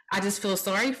 I just feel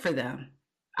sorry for them.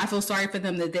 I feel sorry for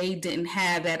them that they didn't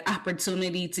have that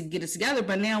opportunity to get it together.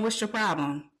 But now what's your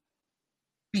problem?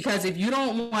 Because if you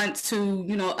don't want to,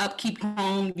 upkeep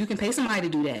home, you can pay somebody to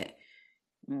do that.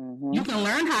 Mm-hmm. You can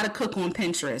learn how to cook on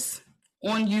Pinterest,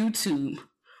 on YouTube,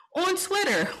 on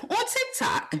Twitter, on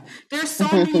TikTok. There's so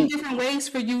many different ways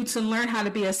for you to learn how to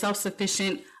be a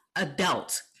self-sufficient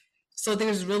adult. So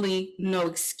there's really no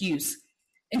excuse.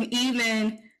 And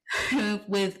even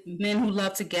with men who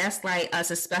love to gaslight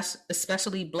us,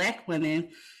 especially Black women,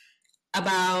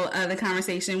 about the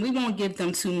conversation, we won't give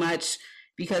them too much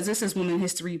because this is Women's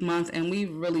History Month and we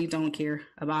really don't care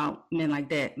about men like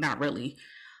that. Not really.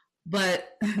 But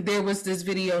there was this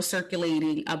video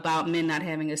circulating about men not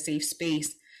having a safe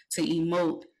space to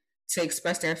emote, to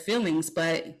express their feelings.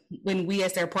 But when we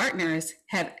as their partners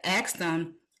have asked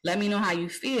them, let me know how you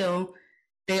feel,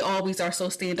 they always are so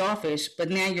standoffish. But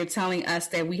now you're telling us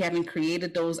that we haven't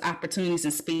created those opportunities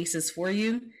and spaces for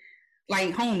you.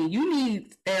 Like, homie, you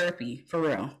need therapy for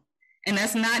real. And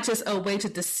that's not just a way to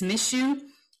dismiss you,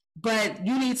 but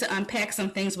you need to unpack some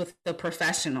things with a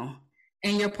professional.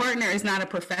 And your partner is not a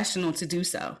professional to do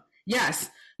so. Yes,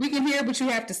 we can hear what you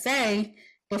have to say,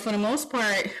 but for the most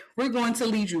part, we're going to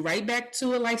lead you right back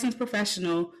to a licensed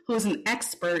professional who is an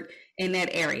expert in that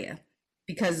area,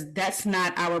 because that's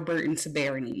not our burden to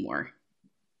bear anymore.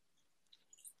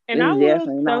 And I It's will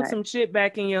definitely throw not. some shit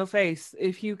back in your face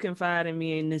if you confide in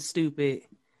me and this stupid.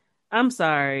 I'm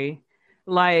sorry.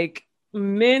 Like,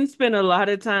 men spend a lot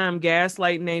of time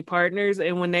gaslighting their partners,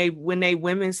 and when they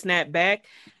women snap back,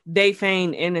 they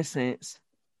feign innocence.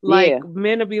 Yeah. Like,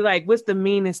 men will be like, "What's the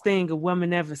meanest thing a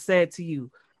woman ever said to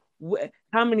you?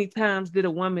 How many times did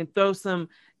a woman throw some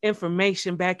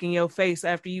information back in your face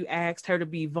after you asked her to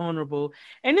be vulnerable?"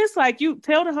 And it's like, you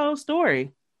tell the whole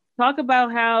story. Talk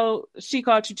about how she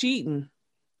caught you cheating.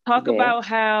 Talk That. about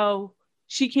how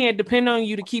she can't depend on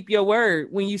you to keep your word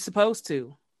when you're supposed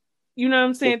to. You know what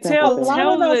I'm The saying? A simple lot thing.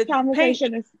 of those Paint,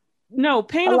 conversations, no, a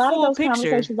paint a lot of full those picture.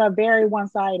 conversations are very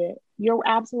one-sided. You're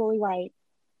absolutely right.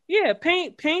 Yeah,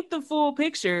 paint the full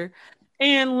picture.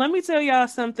 And let me tell y'all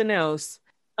something else.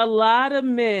 A lot of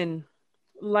men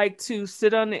like to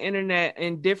sit on the internet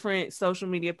and different social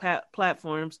media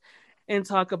platforms and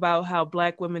talk about how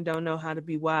Black women don't know how to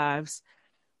be wives.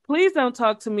 Please don't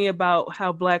talk to me about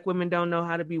how Black women don't know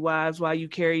how to be wives while you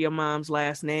carry your mom's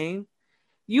last name.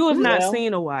 You have not Well,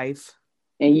 seen a wife.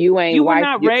 And you ain't You were wife,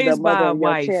 not the raised by mother a of your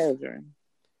wife. children.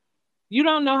 You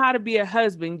don't know how to be a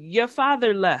husband. Your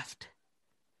father left.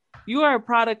 You are a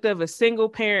product of a single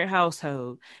parent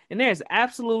household. And there's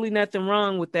absolutely nothing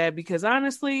wrong with that, because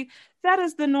honestly, that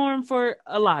is the norm for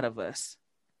a lot of us.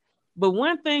 But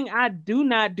one thing I do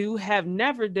not do, have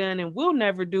never done, and will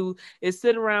never do is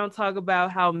sit around and talk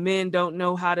about how men don't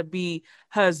know how to be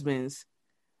husbands.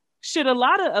 Shit, a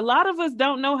lot of us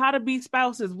don't know how to be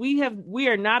spouses. We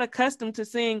are not accustomed to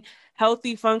seeing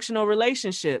healthy, functional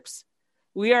relationships.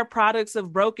 We are products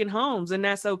of broken homes, and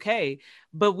that's okay.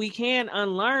 But we can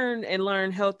unlearn and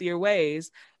learn healthier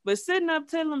ways. But sitting up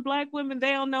telling Black women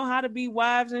they don't know how to be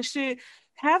wives and shit,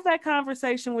 have that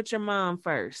conversation with your mom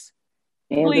first.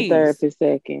 And the Please. therapist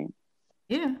second.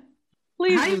 Yeah.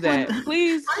 Please How you do that. want?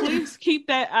 Please keep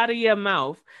that out of your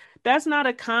mouth. That's not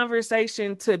a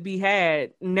conversation to be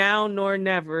had now nor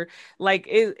never. Like,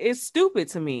 it's stupid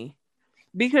to me,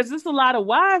 because there's a lot of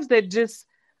wives that just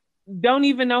don't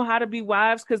even know how to be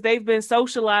wives because they've been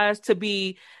socialized to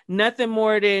be nothing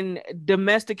more than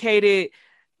domesticated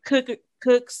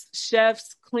cooks,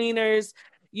 chefs, cleaners,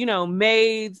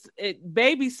 maids,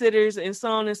 babysitters, and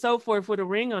so on and so forth, with a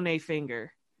ring on their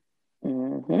finger.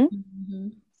 Mm-hmm. Mm-hmm.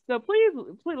 So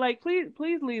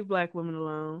please leave Black women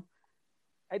alone.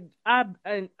 I'm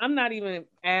not even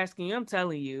asking. I'm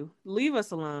telling you, leave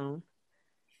us alone.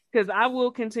 Because I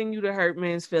will continue to hurt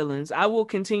men's feelings. I will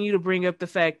continue to bring up the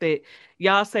fact that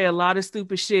y'all say a lot of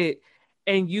stupid shit,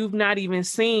 and you've not even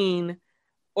seen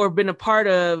or been a part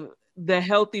of the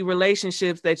healthy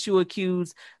relationships that you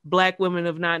accuse Black women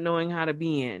of not knowing how to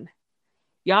be in.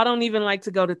 Y'all don't even like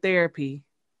to go to therapy.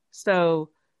 So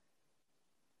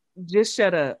just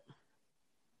shut up.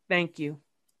 Thank you.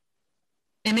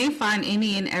 And they find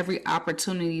any and every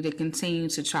opportunity to continue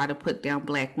to try to put down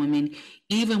Black women,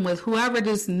 even with whoever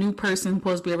this new person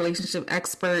supposed to be a relationship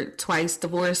expert, twice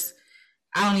divorced.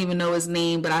 I don't even know his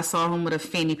name, but I saw him with a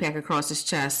fanny pack across his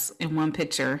chest in one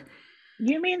picture.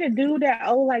 you mean the dude that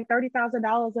owed like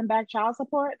 $30,000 in back child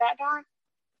support? That guy?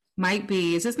 Might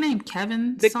be. Is his name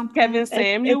Kevin The Kevin something? It's some,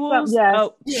 Samuels. yes.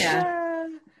 Oh, Yeah.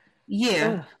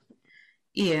 Yeah. ugh.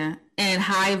 Yeah. And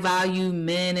high value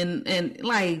men and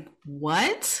like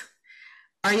what?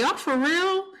 Are y'all for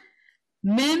real?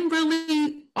 Men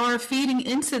really are feeding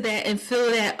into that and feel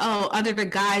that, oh, under the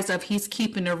guise of he's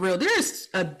keeping it real. There's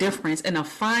a difference and a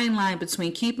fine line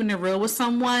between keeping it real with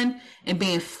someone and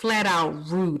being flat out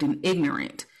rude and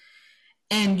ignorant.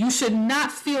 And you should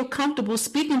not feel comfortable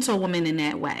speaking to a woman in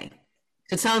that way.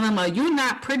 To tell them, oh, you're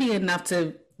not pretty enough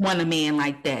to want a man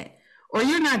like that. Or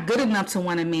you're not good enough to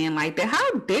want a man like that.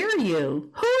 How dare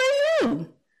you? Who are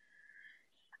you?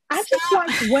 I just Stop.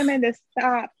 want women to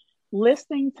stop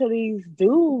listening to these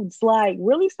dudes. Like,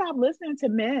 really stop listening to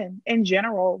men in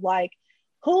general. Like,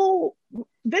 who,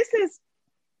 this is,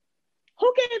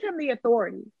 who gave him the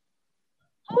authority?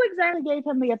 Who exactly gave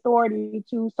him the authority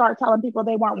to start telling people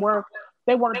they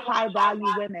weren't high value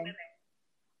women,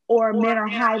 or men are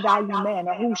high value men,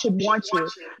 or who should want you?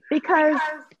 Because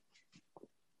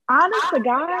honest to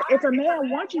God, if a man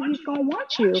wants you, he's gonna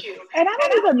want you. And I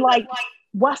don't even like,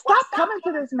 well, stop coming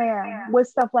to this man with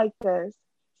stuff like this.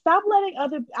 Stop letting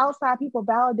other outside people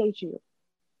validate you.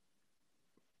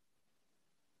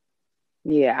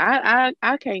 Yeah,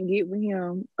 I can't get with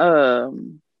him.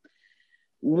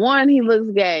 One, he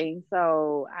looks gay,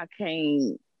 so I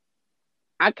can't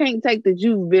take that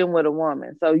you've been with a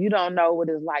woman, so you don't know what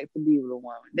it's like to be with a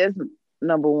woman. That's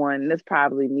number one. That's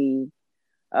probably me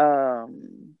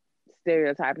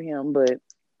stereotyping him, but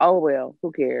oh well,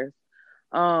 who cares?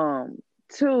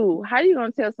 Two, how you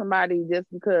gonna tell somebody just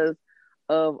because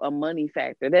of a money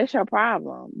factor. That's your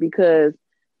problem, because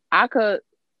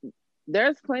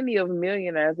there's plenty of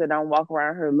millionaires that don't walk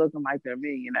around here looking like they're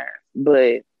millionaires,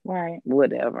 but Right.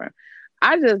 whatever.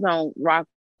 I just don't rock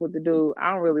with the dude.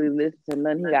 I don't really listen to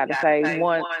nothing he got to say.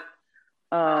 One,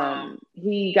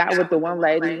 he got with the one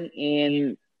lady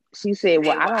and she said,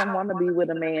 well, I don't want to be with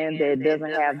a man that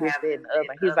doesn't have this, that, and the other.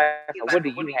 He's like, so what do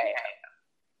you have?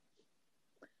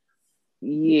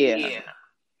 Yeah.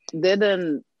 That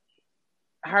doesn't,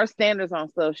 her standards on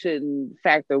stuff shouldn't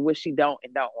factor what she don't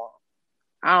and don't want.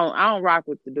 I don't rock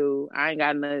with the dude. I ain't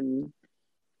got nothing.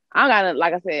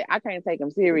 Like I said, I can't take him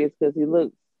serious because he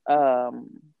looks zesty.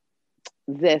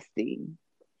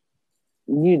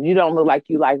 You don't look like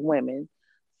you like women.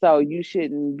 So you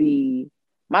shouldn't be,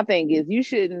 my thing is, you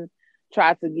shouldn't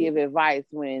try to give advice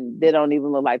when they don't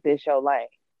even look like this your lane.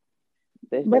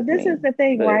 But this is the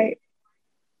thing, right?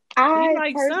 I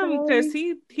like some because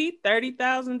he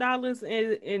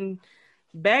 $30,000 in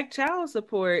back child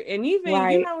support, and even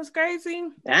you know what's crazy?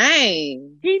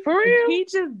 Dang, for real? He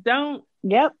just don't.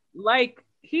 Yep. Like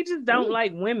he just don't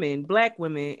like women, black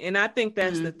women, and I think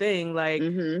that's the thing. Like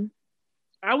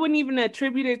I wouldn't even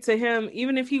attribute it to him,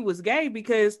 even if he was gay,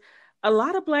 because a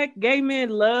lot of black gay men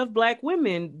love black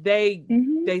women. They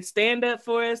stand up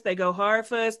for us. They go hard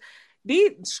for us.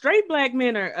 These straight black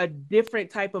men are a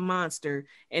different type of monster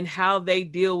in how they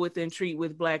deal with and treat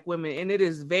with black women. And it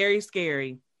is very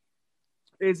scary.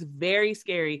 It's very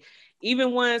scary.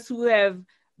 Even ones who have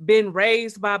been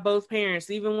raised by both parents,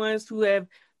 even ones who have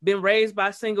been raised by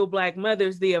single black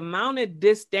mothers, the amount of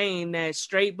disdain that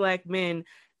straight black men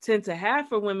tend to have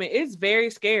for women is very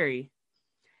scary.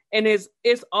 And it's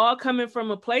all coming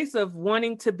from a place of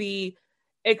wanting to be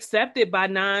accepted by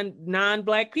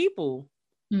non-black people.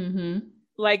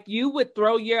 Like you would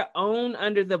throw your own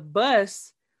under the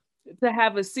bus to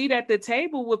have a seat at the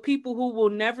table with people who will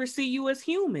never see you as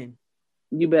human.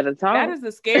 You better talk. That is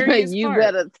the scariest you part. You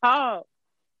better talk.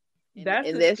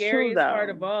 That's the scariest part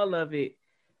of all of it.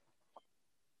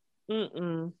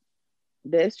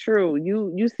 That's true.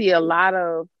 You see a lot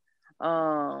of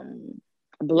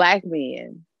black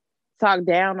men talk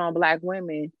down on black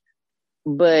women,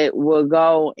 but will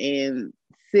go and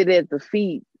sit at the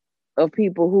feet of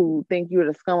people who think you're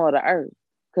the scum of the earth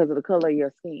because of the color of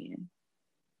your skin.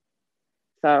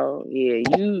 So yeah,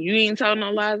 you ain't told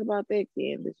no lies about that,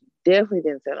 Ken, but you definitely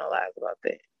didn't tell no lies about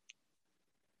that.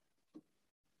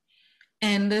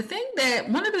 And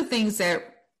one of the things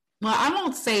that, well, I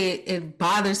won't say it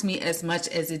bothers me as much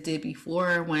as it did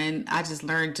before when I just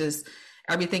learned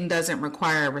everything doesn't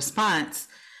require a response.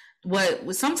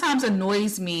 What sometimes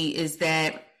annoys me is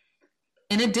that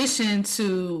in addition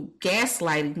to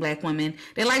gaslighting black women,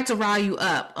 they like to rile you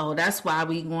up. Oh, that's why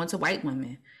we going to white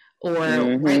women, or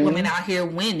white women out here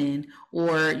winning,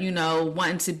 or,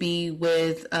 wanting to be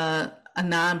with a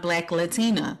non-black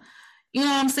Latina. You know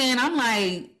what I'm saying? I'm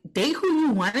like, date who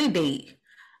you want to date.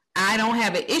 I don't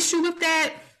have an issue with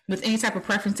that, with any type of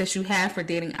preference that you have for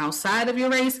dating outside of your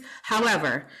race.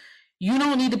 However, you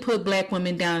don't need to put black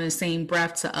women down in the same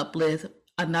breath to uplift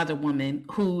another woman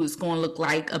who's going to look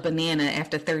like a banana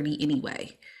after 30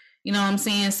 anyway. You know what I'm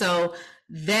saying? So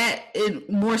that it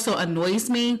more so annoys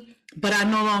me, but I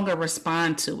no longer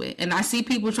respond to it. And I see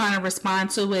people trying to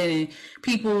respond to it, and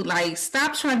people like,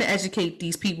 stop trying to educate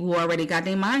these people who already got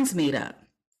their minds made up.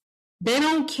 They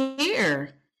don't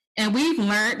care. And we've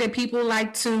learned that people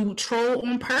like to troll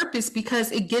on purpose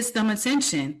because it gets them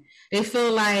attention. They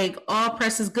feel like all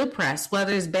press is good press,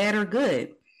 whether it's bad or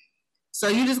good. So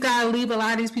you just got to leave a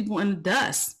lot of these people in the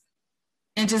dust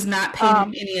and just not pay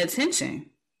them any attention.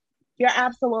 You're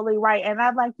absolutely right. And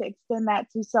I'd like to extend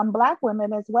that to some black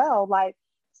women as well. Like,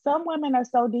 some women are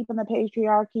so deep in the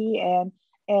patriarchy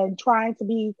and trying to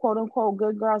be quote unquote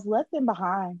good girls. Let them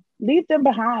behind. Leave them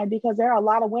behind, because there are a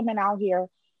lot of women out here.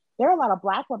 There are a lot of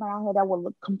black women out here that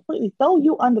will completely throw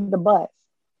you under the bus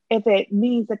if it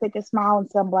means that they can smile in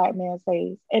some black man's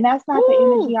face. And that's not the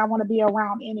energy I want to be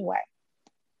around anyway.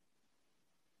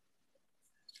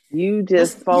 You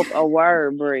just spoke a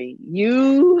word, Bree.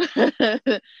 You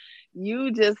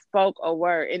just spoke a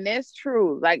word. And that's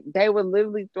true. Like, they would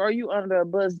literally throw you under a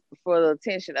bus for the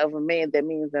attention of a man that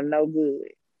means them no good.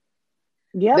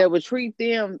 Yeah. They would treat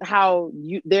them how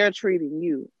they're treating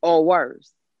you, or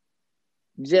worse,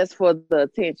 just for the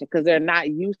attention, because they're not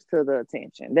used to the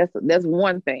attention. That's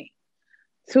one thing.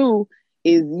 Two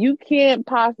is, you can't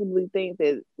possibly think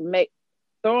that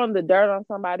throwing the dirt on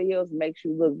somebody else makes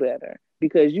you look better,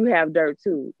 because you have dirt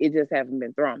too. It just haven't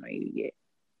been thrown on you yet.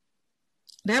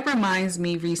 That reminds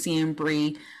me, Reese and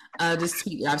Bree, this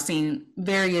tweet, I've seen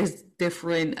various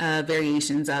different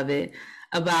variations of it,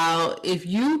 about if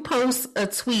you post a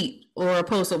tweet or a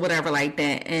post or whatever like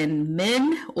that, and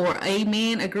men or a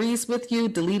man agrees with you,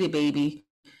 delete it, baby.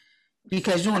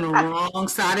 Because you're on the wrong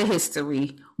side of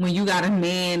history when you got a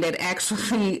man that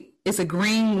actually is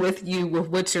agreeing with you with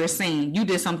what you're saying. You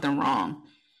did something wrong.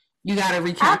 You got to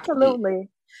recalculate. Absolutely.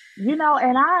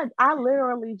 And I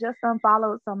literally just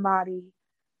unfollowed somebody,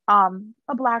 a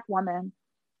black woman,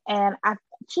 and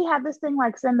she had this thing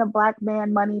like send a black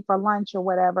man money for lunch or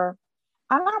whatever.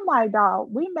 And I'm like, dog,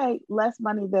 we make less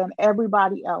money than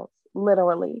everybody else,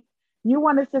 literally. You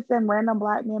want us to send random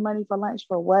black men money for lunch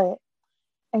for what?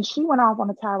 And she went off on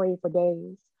a tirade for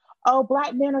days. Oh,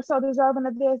 black men are so deserving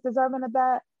of this, deserving of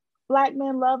that. Black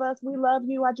men love us. We love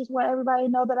you. I just want everybody to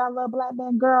know that I love black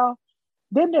men. Girl,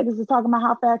 them niggas is talking about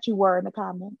how fat you were in the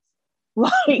comments.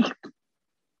 Like,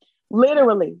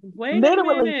 literally. Wait a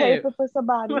literally minute. paper for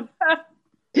somebody.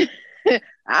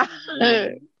 I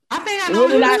think I know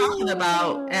what you're talking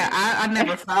about. I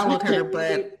never followed her,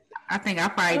 but I think I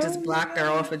probably just blocked her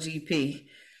off of GP.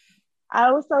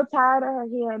 I was so tired of her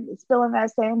hearing spilling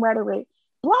that same rhetoric.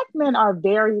 Black men are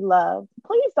very loved.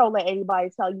 Please don't let anybody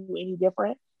tell you any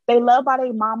different. They love by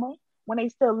their mama when they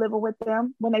still living with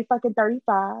them when they fucking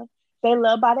 35. They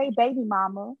love by their baby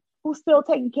mama who's still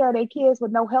taking care of their kids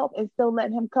with no help and still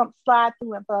letting him come slide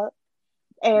through and fuck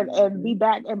and be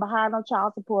back and behind on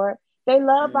child support. They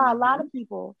love by a lot of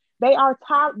people. They're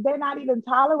not even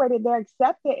tolerated. They're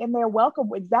accepted and they're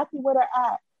welcome exactly where they're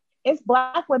at. It's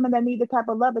black women that need the type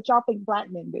of love that y'all think black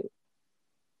men do.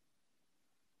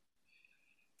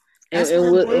 That's what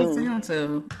it boils down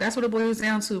to. That's what it boils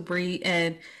down to, Bree.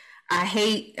 And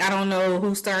I don't know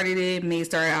who started it, may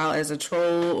start out as a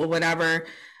troll or whatever,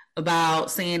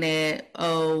 about saying that,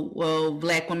 oh, well,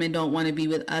 black women don't want to be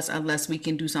with us unless we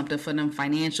can do something for them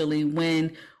financially.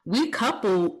 When we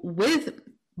couple with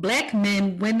black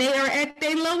men when they are at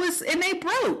their lowest and they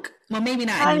broke. Well, maybe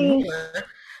not anymore.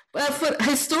 But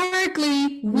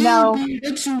historically, we'll be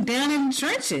with you down in the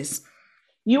trenches.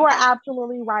 You are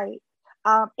absolutely right.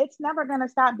 It's never going to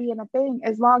stop being a thing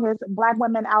as long as black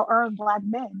women out earn black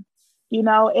men.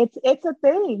 It's a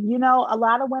thing. A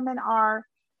lot of women are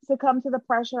succumb to the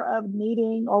pressure of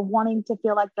needing or wanting to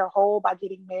feel like they're whole by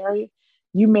getting married.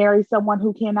 You marry someone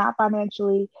who cannot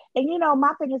financially, and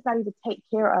my thing is not even take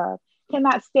care of,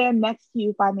 cannot stand next to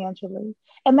you financially.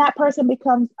 And that person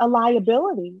becomes a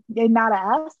liability and not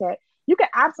an asset. You can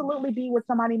absolutely be with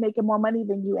somebody making more money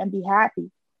than you and be happy,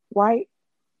 right?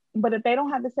 But if they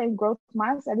don't have the same growth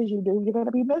mindset as you do, you're going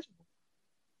to be miserable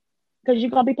because you're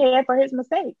going to be paying for his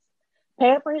mistakes,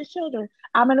 paying for his children.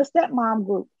 I'm in a stepmom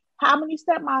group. How many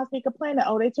stepmoms be complaining?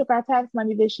 Oh, they took our tax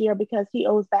money this year because he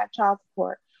owes back child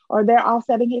support, or they're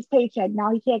offsetting his paycheck.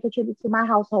 Now he can't contribute to my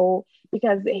household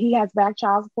because he has back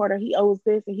child support, or he owes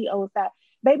this and he owes that.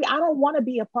 Baby, I don't want to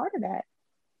be a part of that.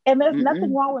 And there's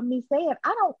nothing wrong with me saying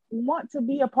I don't want to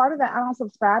be a part of that. I don't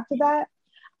subscribe to that.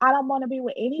 I don't want to be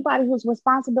with anybody whose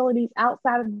responsibilities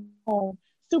outside of the home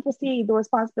supersede the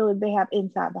responsibility they have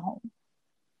inside the home.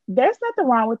 There's nothing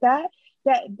wrong with that.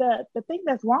 The thing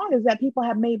that's wrong is that people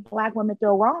have made black women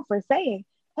feel wrong for saying,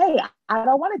 hey, I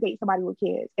don't want to date somebody with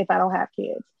kids if I don't have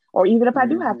kids, or even if I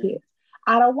do have kids.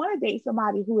 I don't want to date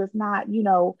somebody who is not,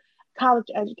 college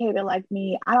educated like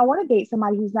me. I don't want to date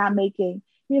somebody who's not making,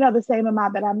 the same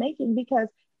amount that I'm making, because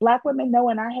black women know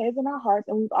in our heads and our hearts,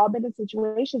 and we've all been in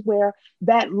situations where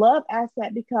that love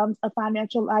asset becomes a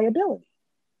financial liability.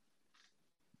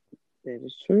 That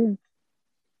is true.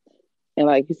 And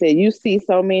like you said, you see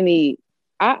so many,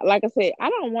 I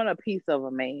don't want a piece of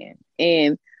a man.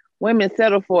 And women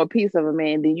settle for a piece of a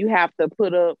man, then you have to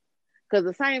put up, because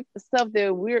the same stuff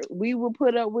that we will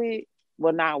put up with,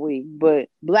 well, not we, but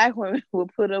black women will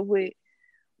put up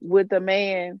with a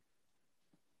man.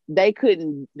 They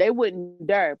wouldn't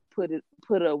dare put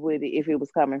up with it if it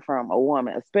was coming from a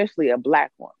woman, especially a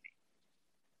black woman.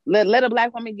 Let a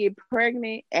black woman get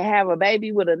pregnant and have a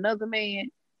baby with another man.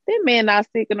 That man not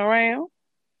sticking around.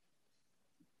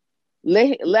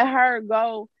 Let her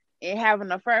go and have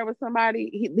an affair with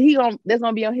somebody. That's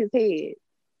gonna be on his head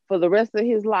for the rest of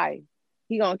his life.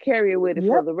 He gonna carry it with it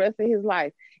for the rest of his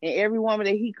life. And every woman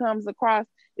that he comes across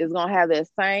is gonna have that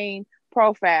same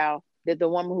profile that the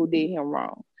woman who did him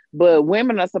wrong. But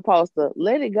women are supposed to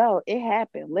let it go. It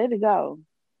happened. Let it go.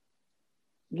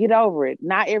 Get over it.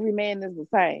 Not every man is the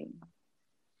same.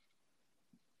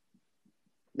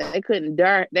 They couldn't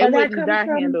dare. They couldn't dare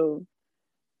handle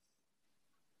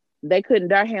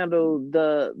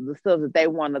the stuff that they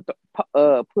want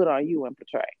to put on you and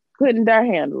portray. Couldn't dare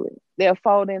handle it. They'll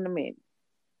fold in a minute.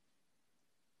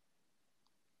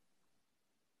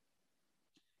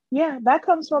 Yeah, that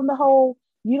comes from the whole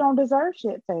 "you don't deserve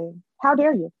shit" thing. How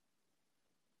dare you?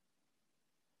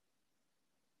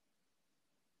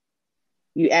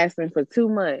 You asking for too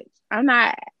much. I'm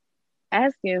not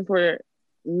asking for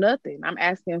nothing. I'm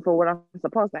asking for what I'm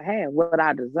supposed to have, what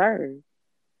I deserve.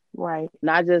 Right.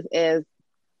 Not just as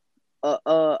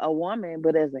a woman,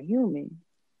 but as a human.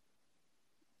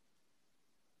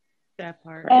 That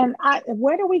part. And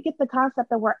where do we get the concept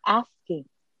that we're asking?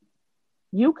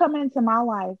 You come into my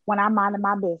life when I'm minding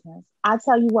my business. I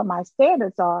tell you what my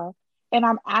standards are, and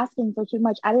I'm asking for too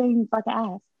much. I didn't even fucking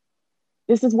ask.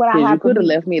 This is what I Because you have to could have be.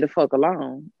 left me the fuck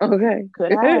alone. Okay.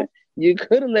 Could have. You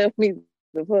could have left me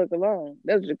the fuck alone.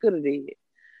 That's what you could have did.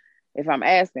 If I'm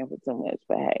asking for too much,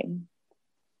 but hey.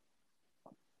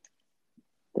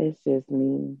 That's just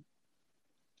me.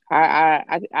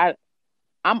 I'm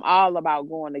all about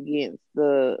going against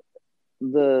the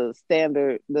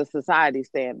standard, the society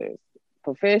standards,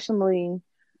 professionally,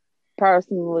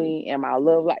 personally, and my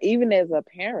love life. Even as a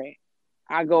parent,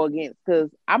 I go against because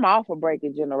I'm all for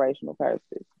breaking generational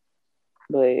curses,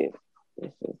 but it's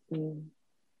just me.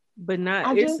 But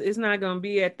it's not gonna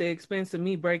be at the expense of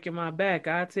me breaking my back.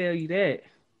 I'll tell you that.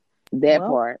 That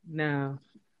part. No.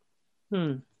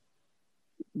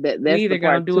 That's we either the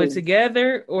part gonna do too. it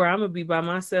together or I'm gonna be by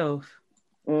myself.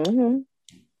 Mm-hmm.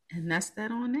 And that's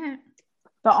that on that.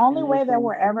 The only way that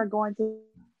we're ever going to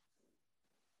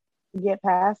get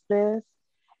past this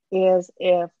is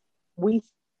if we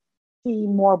see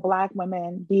more Black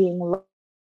women being loved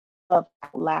out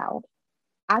loud.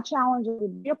 I challenge you to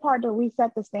be a part to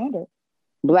reset the standard.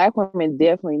 Black women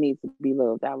definitely need to be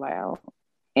loved out loud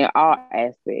in all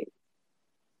aspects.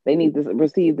 They need to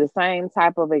receive the same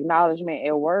type of acknowledgement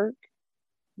at work,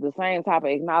 the same type of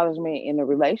acknowledgement in a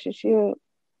relationship,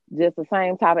 just the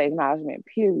same type of acknowledgement,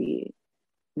 period.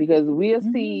 Because we'll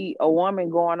see a woman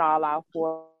going all out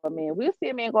for a man. We'll see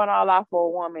a man going all out for a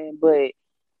woman, but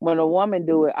when a woman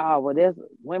do it, there's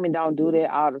women don't do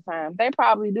that all the time. They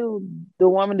probably do. The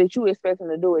woman that you expecting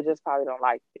to do it just probably don't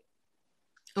like it.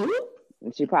 Ooh.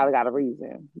 And she probably got a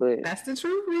reason, but that's the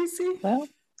truth, Reese. Well,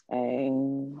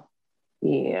 and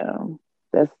yeah,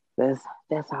 that's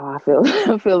how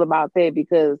I feel about that,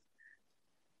 because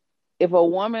if a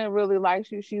woman really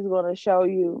likes you, she's gonna show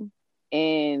you,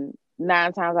 and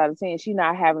 9 times out of 10, she's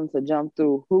not having to jump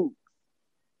through hoops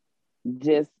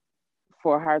just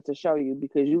for her to show you,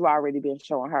 because you've already been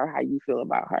showing her how you feel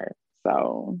about her.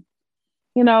 So,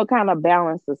 kind of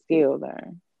balance the scale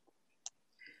there.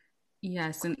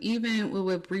 Yes, and even with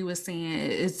what Bree was saying,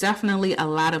 it's definitely a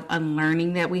lot of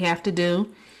unlearning that we have to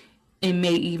do. It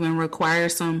may even require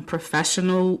some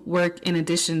professional work in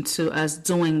addition to us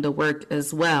doing the work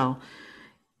as well.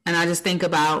 And I just think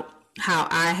about how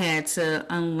I had to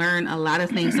unlearn a lot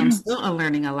of things. I'm still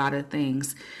unlearning a lot of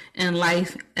things in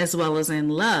life as well as in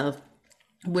love.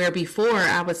 Where before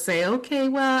I would say, okay,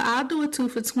 well, I'll do a 2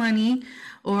 for $20,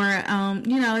 or,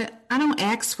 I don't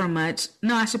ask for much.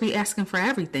 No, I should be asking for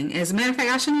everything. As a matter of fact,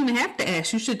 I shouldn't even have to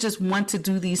ask. You should just want to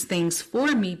do these things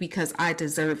for me because I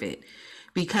deserve it.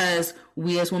 Because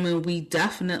we as women, we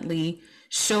definitely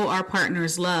show our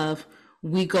partners love.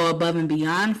 We go above and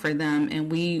beyond for them,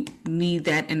 and we need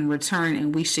that in return,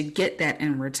 and we should get that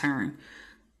in return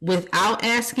without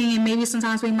asking. And maybe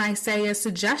sometimes we might say a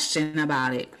suggestion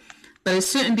about it, but it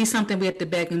shouldn't be something we have to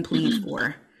beg and plead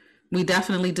for. We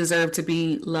definitely deserve to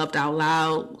be loved out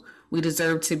loud. We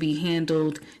deserve to be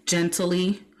handled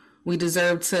gently. We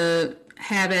deserve to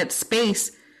have that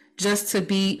space just to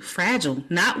be fragile,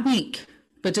 not weak,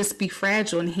 but just be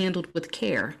fragile and handled with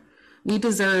care. We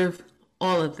deserve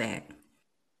all of that.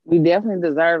 We definitely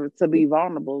deserve to be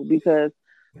vulnerable, because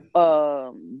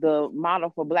the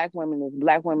model for Black women is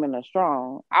Black women are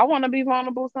strong. I want to be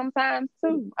vulnerable sometimes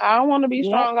too. I don't want to be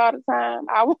strong all the time.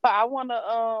 I want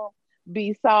to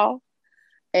be soft.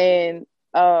 And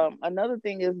another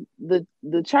thing is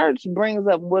the church brings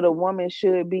up what a woman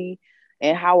should be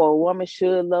and how a woman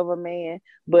should love a man.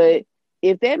 But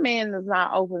if that man is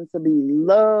not open to be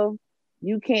loved,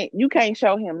 you can't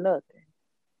show him nothing.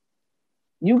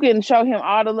 You can show him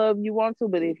all the love you want to,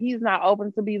 but if he's not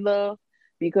open to be loved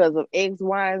because of X,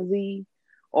 Y, and Z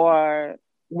or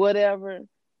whatever,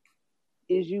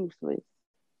 is useless.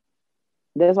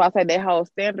 That's why I say that whole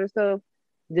standard stuff,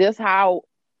 just how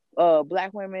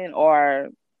Black women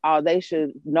they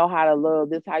should know how to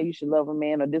love. This how you should love a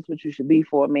man, or this what you should be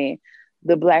for a man.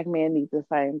 The Black man needs the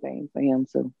same thing for him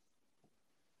too.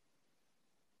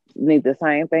 Need the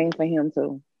same thing for him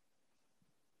too.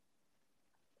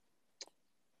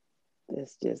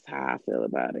 That's just how I feel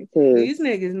about it. These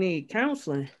niggas need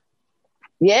counseling.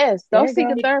 Yes, go see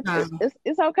a therapist.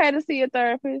 It's okay to see a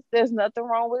therapist. There's nothing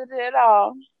wrong with it at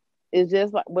all. It's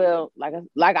just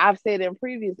like I've said in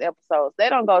previous episodes, they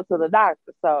don't go to the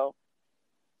doctor. So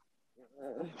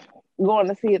going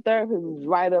to see a therapist is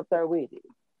right up there with it.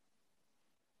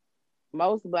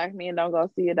 Most Black men don't go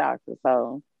see a doctor,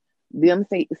 so them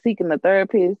seeking a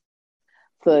therapist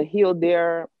to heal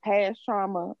their past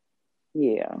trauma,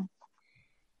 yeah.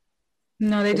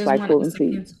 No, it's like pulling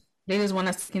teeth. they just want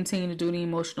us to continue to do the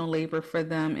emotional labor for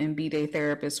them and be their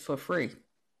therapist for free.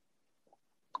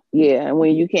 Yeah, and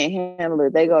when you can't handle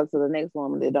it, they go to the next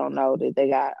woman that don't know that they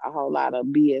got a whole lot of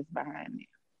BS behind it.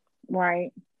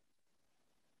 Right.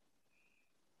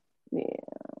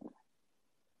 Yeah,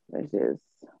 it's just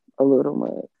a little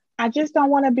much. I just don't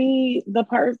want to be the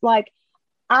person like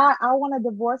I want to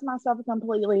divorce myself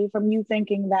completely from you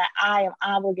thinking that I am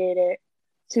obligated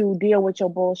to deal with your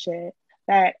bullshit.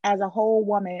 That as a whole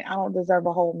woman, I don't deserve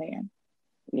a whole man.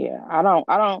 Yeah,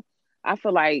 I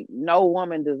feel like no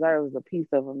woman deserves a piece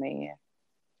of a man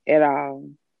at all.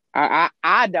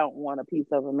 I don't want a piece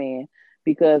of a man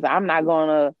because I'm not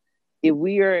gonna, if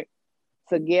we're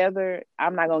together,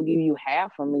 I'm not gonna give you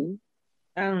half of me.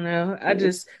 I don't know.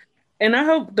 And I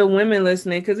hope the women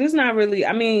listening, because it's not really,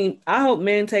 I mean, I hope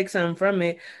men take something from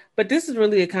it, but this is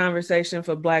really a conversation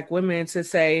for Black women to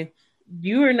say,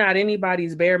 you are not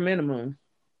anybody's bare minimum.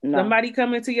 No. Somebody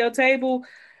coming to your table,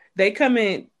 they come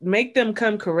in, make them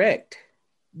come correct.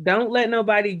 Don't let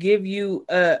nobody give you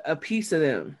a piece of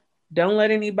them. Don't let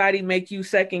anybody make you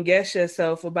second guess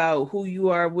yourself about who you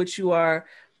are, what you are,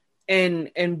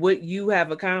 and what you have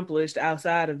accomplished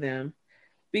outside of them.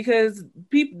 Because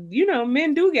people,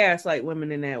 men do gaslight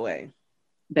women in that way.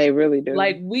 They really do.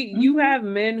 Like you have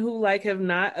men who like have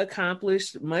not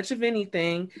accomplished much of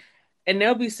anything, and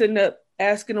they'll be sitting up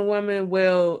asking a woman,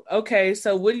 well, okay,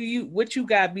 so what you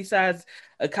got besides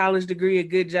a college degree, a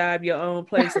good job, your own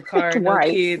place, a car, no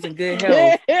kids, and good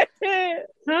health?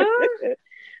 Huh?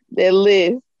 Their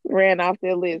list ran off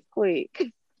their list quick.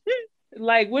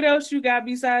 Like, what else you got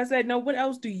besides that? No, what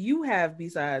else do you have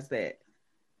besides that?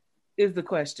 Is the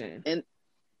question. And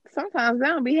sometimes they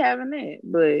don't be having that,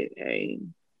 but hey,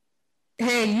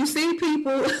 you see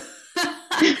people.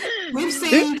 We've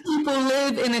seen people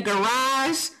live in a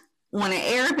garage on an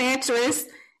air mattress,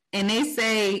 and they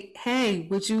say, "Hey,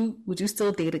 would you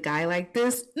still date a guy like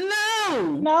this?"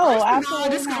 No, absolutely.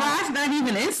 This garage not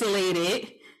even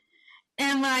insulated.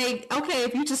 And like, okay,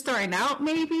 if you're just starting out,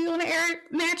 maybe on an air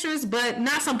mattress, but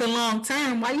not something long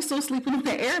term. Why are you still sleeping on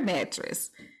an air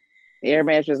mattress? The air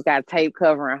mattress got tape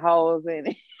covering holes in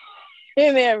it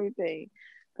and everything.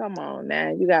 Come on now,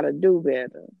 you gotta do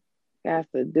better. Got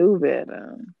to do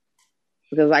better.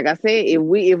 Because like I said, if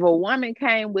a woman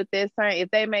came with that same,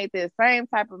 if they made that same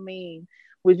type of meme,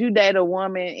 would you date a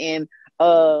woman and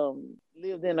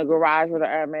lived in a garage with an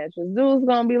air mattress? Dude's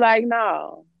gonna be like,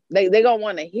 no. They gonna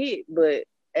want to hit, but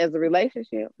as a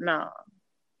relationship, no.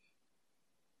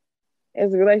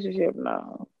 As a relationship,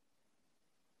 no.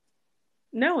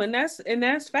 No, and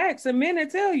that's facts. And men will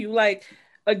tell you, like,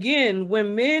 again,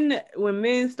 when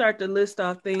men start to list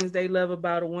off things they love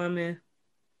about a woman,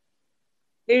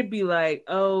 it'd be like,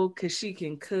 oh, cause she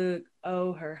can cook,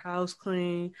 oh, her house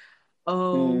clean,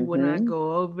 oh, when I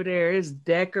go over there, it's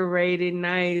decorated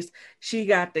nice, she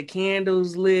got the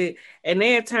candles lit, and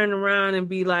they'll turn around and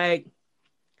be like,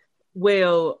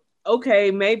 well,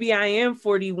 okay, maybe I am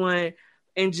 41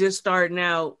 and just starting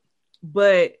out,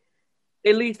 but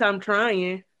at least I'm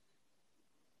trying.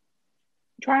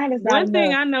 Trying is one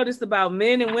thing I noticed about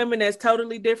men and women that's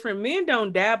totally different. Men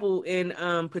don't dabble in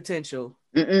potential.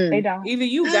 They don't. Either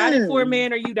you got it for a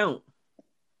man or you don't.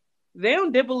 They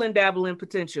don't dibble and dabble in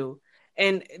potential.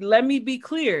 And let me be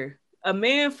clear, a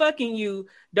man fucking you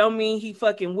don't mean he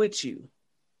fucking with you.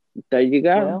 There you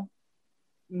go. Well,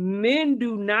 men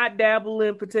do not dabble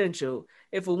in potential.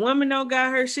 If a woman don't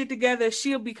got her shit together,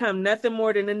 she'll become nothing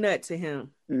more than a nut to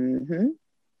him.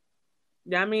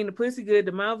 I mean, the pussy good,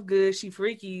 the mouth good, she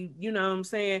freaky, you know what I'm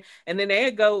saying? And then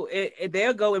they'll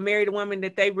go and marry the woman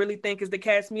that they really think is the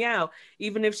cat's meow,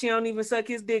 even if she don't even suck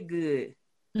his dick good.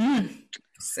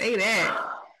 Say that.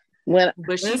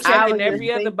 But she's checking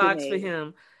every other box for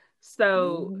him.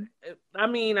 So, I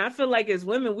mean, I feel like as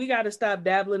women, we got to stop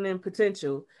dabbling in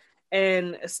potential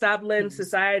and stop letting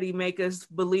society make us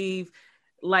believe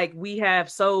like we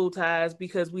have soul ties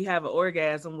because we have an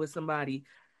orgasm with somebody.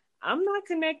 I'm not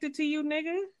connected to you,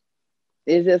 nigga.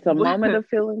 It's just a moment of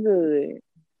feeling good.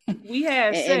 We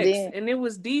had sex and it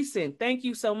was decent. Thank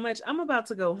you so much. I'm about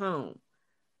to go home.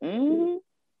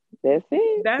 That's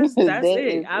it. That's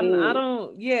it. I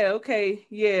don't. Yeah. Okay.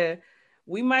 Yeah.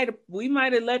 We might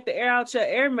have let the air out your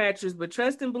air mattress, but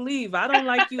trust and believe, I don't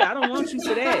like you. I don't want you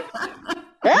for that.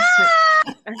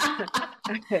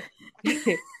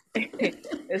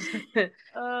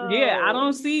 Yeah, I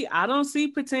don't see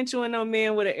potential in no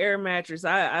man with an air mattress.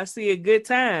 I see a good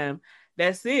time.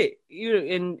 That's it.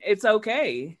 And it's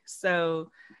okay. So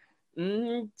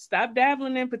stop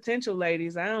dabbling in potential,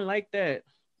 ladies. I don't like that.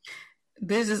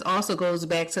 This just also goes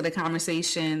back to the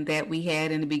conversation that we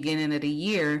had in the beginning of the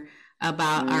year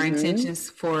about our intentions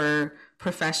for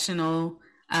professional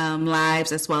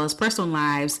lives as well as personal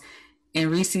lives.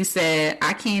 And Reese said,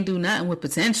 I can't do nothing with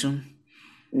potential.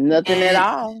 Nothing at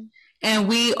all. And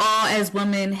we all as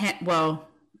women, well,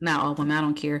 not all women, I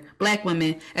don't care. Black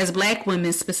women, as Black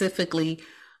women specifically,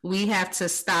 we have to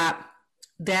stop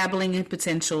dabbling in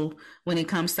potential when it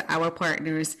comes to our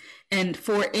partners. And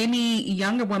for any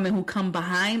younger women who come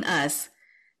behind us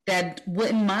that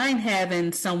wouldn't mind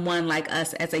having someone like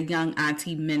us as a young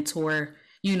auntie, mentor,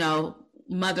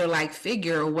 mother-like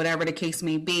figure, or whatever the case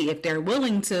may be, if they're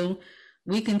willing to,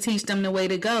 we can teach them the way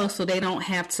to go so they don't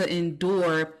have to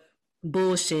endure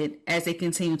bullshit as they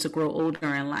continue to grow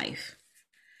older in life.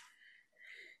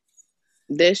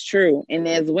 That's true. And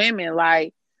as women,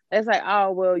 like, it's like,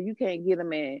 oh, well, you can't get a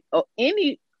man.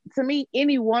 To me,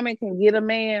 any woman can get a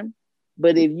man,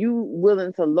 but if you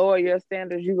willing to lower your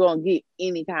standards, you're going to get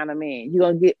any kind of man. You're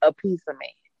going to get a piece of man.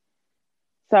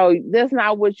 So that's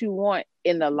not what you want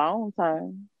in the long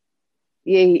term.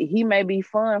 Yeah, he may be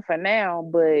fun for now,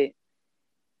 but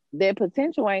that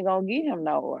potential ain't going to get him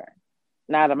nowhere.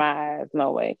 Not in my eyes,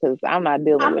 no way, because I'm not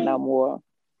dealing with no more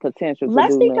potential.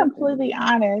 Let's be completely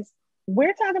honest.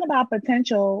 We're talking about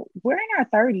potential. We're in our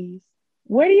 30s.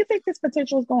 Where do you think this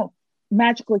potential is going to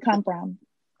magically come from?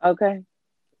 Okay.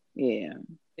 Yeah.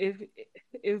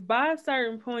 If by a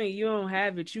certain point you don't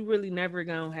have it, you really never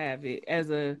gonna have it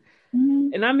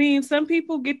and I mean, some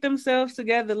people get themselves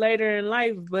together later in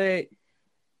life, but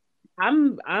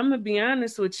I'm gonna be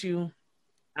honest with you.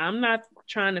 I'm not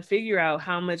trying to figure out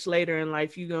how much later in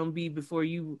life you're gonna be before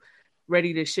you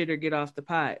ready to shit or get off the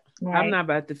pot. Right. I'm not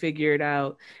about to figure it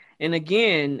out. And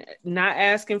again, not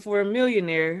asking for a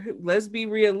millionaire. Let's be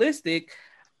realistic.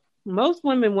 Most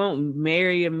women won't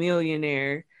marry a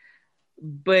millionaire,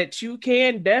 but you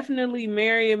can definitely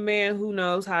marry a man who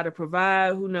knows how to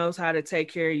provide, who knows how to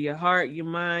take care of your heart, your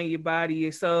mind, your body,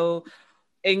 your soul,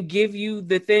 and give you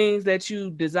the things that you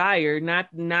desire, not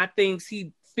things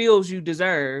he feels you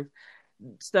deserve.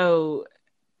 So,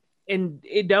 and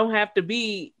it don't have to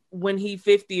be when he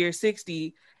 50 or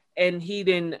 60 and he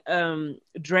then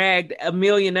dragged a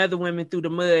million other women through the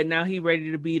mud. Now he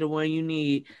ready to be the one you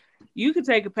need. You can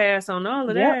take a pass on all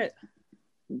of that.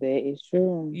 That is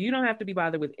true. You don't have to be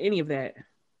bothered with any of that.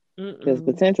 Because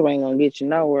potential ain't gonna get you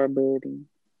nowhere, buddy.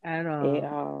 At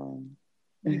all.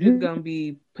 You're just gonna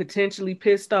be potentially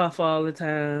pissed off all the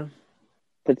time.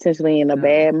 Potentially in a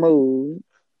bad mood.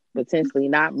 Potentially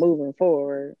not moving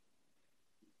forward.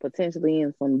 Potentially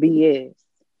in some BS.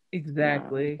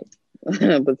 Exactly.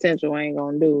 Potential ain't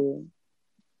gonna do it.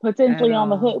 Potentially on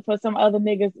the hook for some other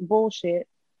niggas bullshit.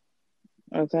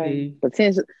 Okay.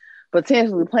 Potentially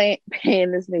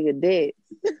paying this nigga debt.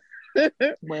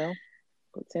 Well,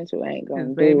 potential ain't gonna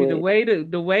do baby,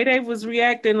 it. The way they was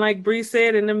reacting, like Bree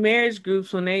said, in the marriage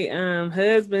groups when they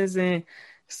husbands and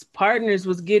partners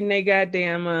was getting their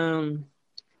goddamn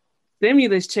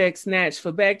stimulus check snatched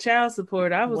for back child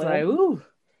support. I was like, ooh.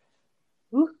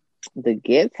 The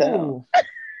ghetto.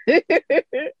 Shout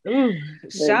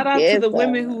out to the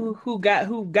women who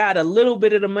got a little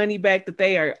bit of the money back that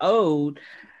they are owed.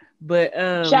 But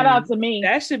shout out to me.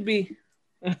 That should be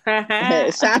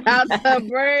shout out to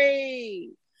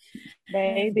Bree.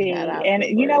 Baby. And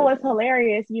you know what's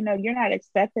hilarious? You're not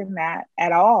expecting that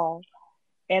at all.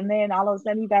 And then all of a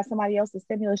sudden you got somebody else's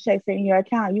stimulus check in your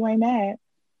account. You ain't mad.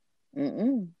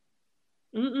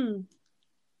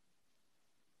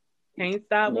 Can't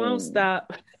stop, won't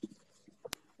stop.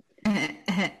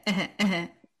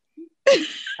 Hey,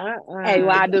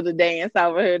 why I do the dance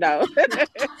over here though?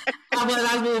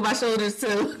 I move my shoulders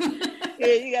too. Yeah,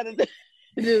 you gotta do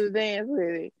the dance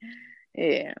with it.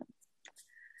 Yeah.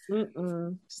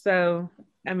 So,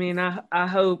 I mean, I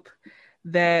hope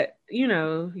that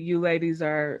you ladies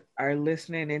are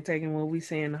listening and taking what we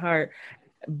say in the heart,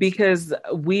 because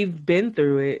we've been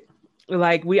through it.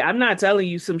 Like I'm not telling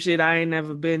you some shit I ain't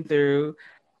never been through.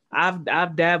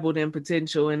 I've dabbled in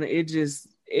potential, and it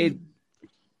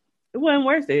wasn't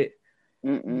worth it.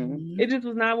 It just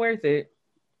was not worth it.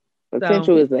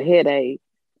 Potential is a headache.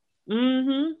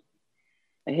 A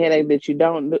headache that you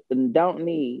don't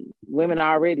need. Women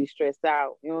are already stressed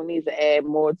out. You don't need to add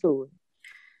more to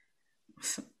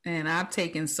it. And I've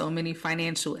taken so many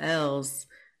financial L's.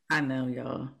 I know,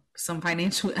 y'all. Some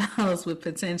financial L's with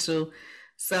potential.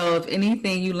 So if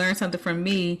anything, you learn something from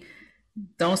me.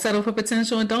 Don't settle for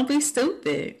potential and don't be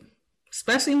stupid.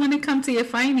 Especially when it comes to your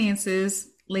finances.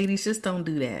 Ladies, just don't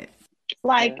do that.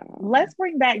 Like, let's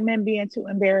bring back men being too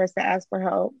embarrassed to ask for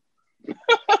help.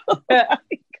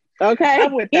 Okay.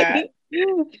 I'm with that.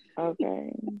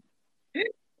 Okay.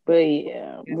 But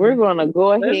yeah, we're gonna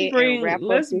go ahead and wrap up.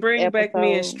 Let's bring episode. back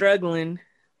men struggling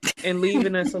and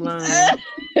leaving us alone.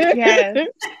 Yes.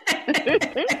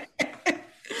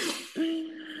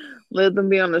 Let them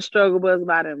be on the struggle bus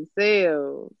by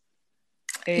themselves.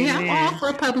 Amen. Yeah, I'm all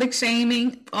for public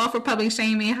shaming.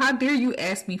 How dare you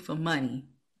ask me for money?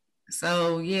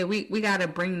 So yeah, we gotta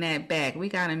bring that back. We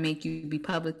gotta make you be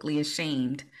publicly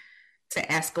ashamed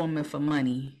to ask a woman for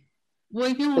money. Well,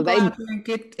 if you don't go out there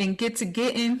and get to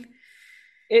getting.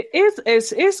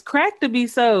 It's crack to be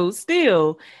sold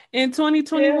still in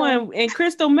 2021. And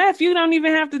crystal meth, you don't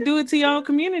even have to do it to your own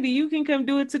community. You can come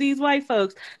do it to these white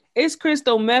folks. It's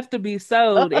crystal meth to be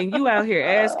sold, and you out here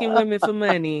asking women for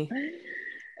money.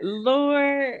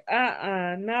 Lord,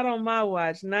 not on my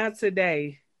watch, not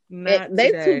today.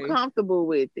 They're too comfortable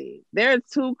with it. They're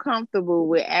too comfortable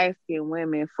with asking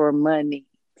women for money.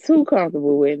 Too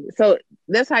comfortable with it. So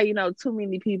that's how you know too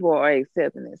many people are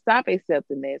accepting it. Stop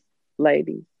accepting this,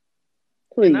 ladies.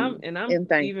 Please. And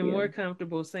I'm even more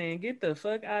comfortable saying, get the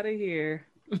fuck out of here.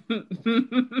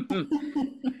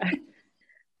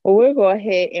 Well, we'll go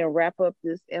ahead and wrap up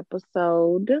this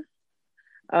episode.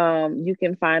 You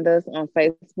can find us on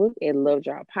Facebook at Love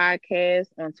Drop Podcast,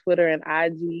 on Twitter and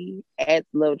IG at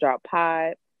Love Drop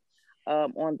Pod,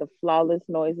 on the Flawless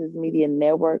Noises Media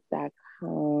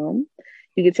Network.com.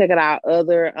 You can check out our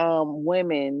other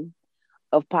women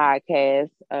of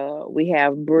podcasts. We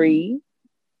have Bree,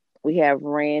 we have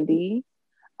Randy,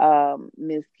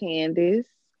 Miss Candace,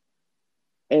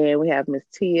 and we have Miss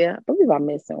Tia. I believe I'm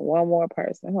missing one more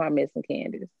person. Who I'm missing,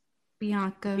 Candace?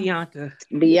 Bianca. Yep,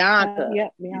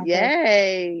 Bianca.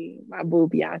 Yay. My boo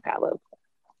Bianca. I love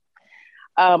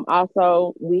her.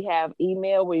 Also, we have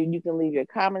email where you can leave your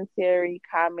commentary,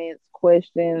 comments,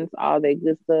 questions, all that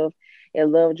good stuff at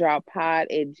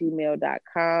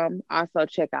lovedroppod@gmail.com. Also,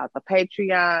 check out the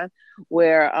Patreon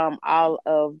where all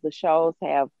of the shows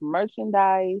have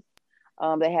merchandise.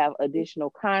 They have additional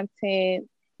content.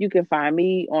 You can find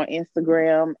me on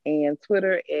Instagram and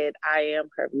Twitter at I am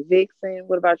Kirby Vixen.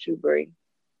 What about you, Bree?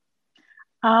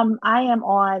 I am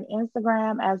on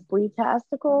Instagram as Bree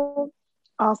Tastical,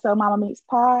 also Mama Meets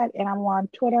Pod, and I'm on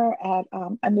Twitter at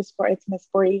 _ it's Miss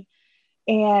Bree.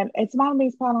 And it's Mama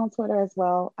Meets Pod on Twitter as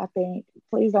well, I think.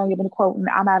 Please don't give me the quote.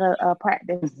 I'm at a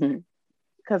practice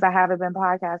because I haven't been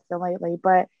podcasting lately.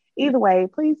 But either way,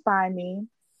 please find me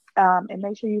and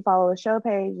make sure you follow the show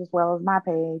page as well as my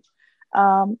page.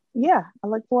 I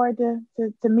look forward to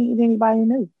meeting anybody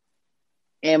new.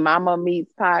 And Mama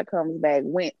Meets Pod comes back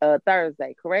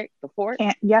Thursday, correct? The 4th?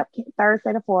 Yep,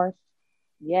 Thursday the 4th.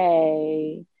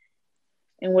 Yay.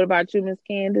 And what about you, Miss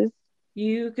Candace?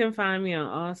 You can find me on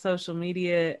all social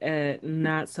media at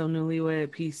Not So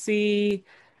Newlywed PC.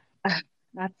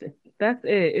 That's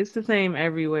it. It's the same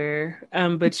everywhere.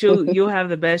 But you'll have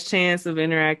the best chance of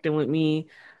interacting with me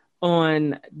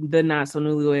on the Not So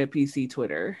Newlywed PC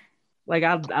Twitter. Like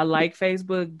I like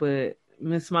Facebook, but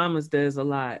Miss Mamas does a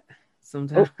lot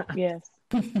sometimes. Oh, yes.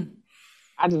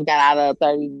 I just got out of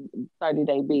a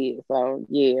 30-day bid, so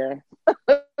yeah.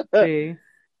 Okay.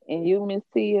 And you, Miss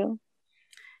Tia?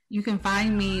 You can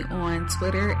find me on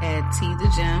Twitter at T the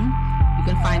Gem. You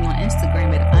can find me on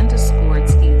Instagram at _ T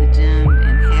the Gem.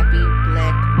 And happy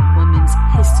Black Women's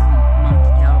History Month,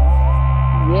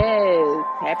 y'all. Yes,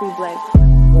 happy Black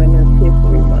Women's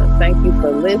History Month. Thank you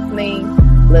for listening.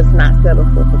 Let's not settle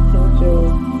for potential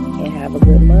and have a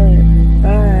good month.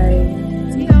 Bye.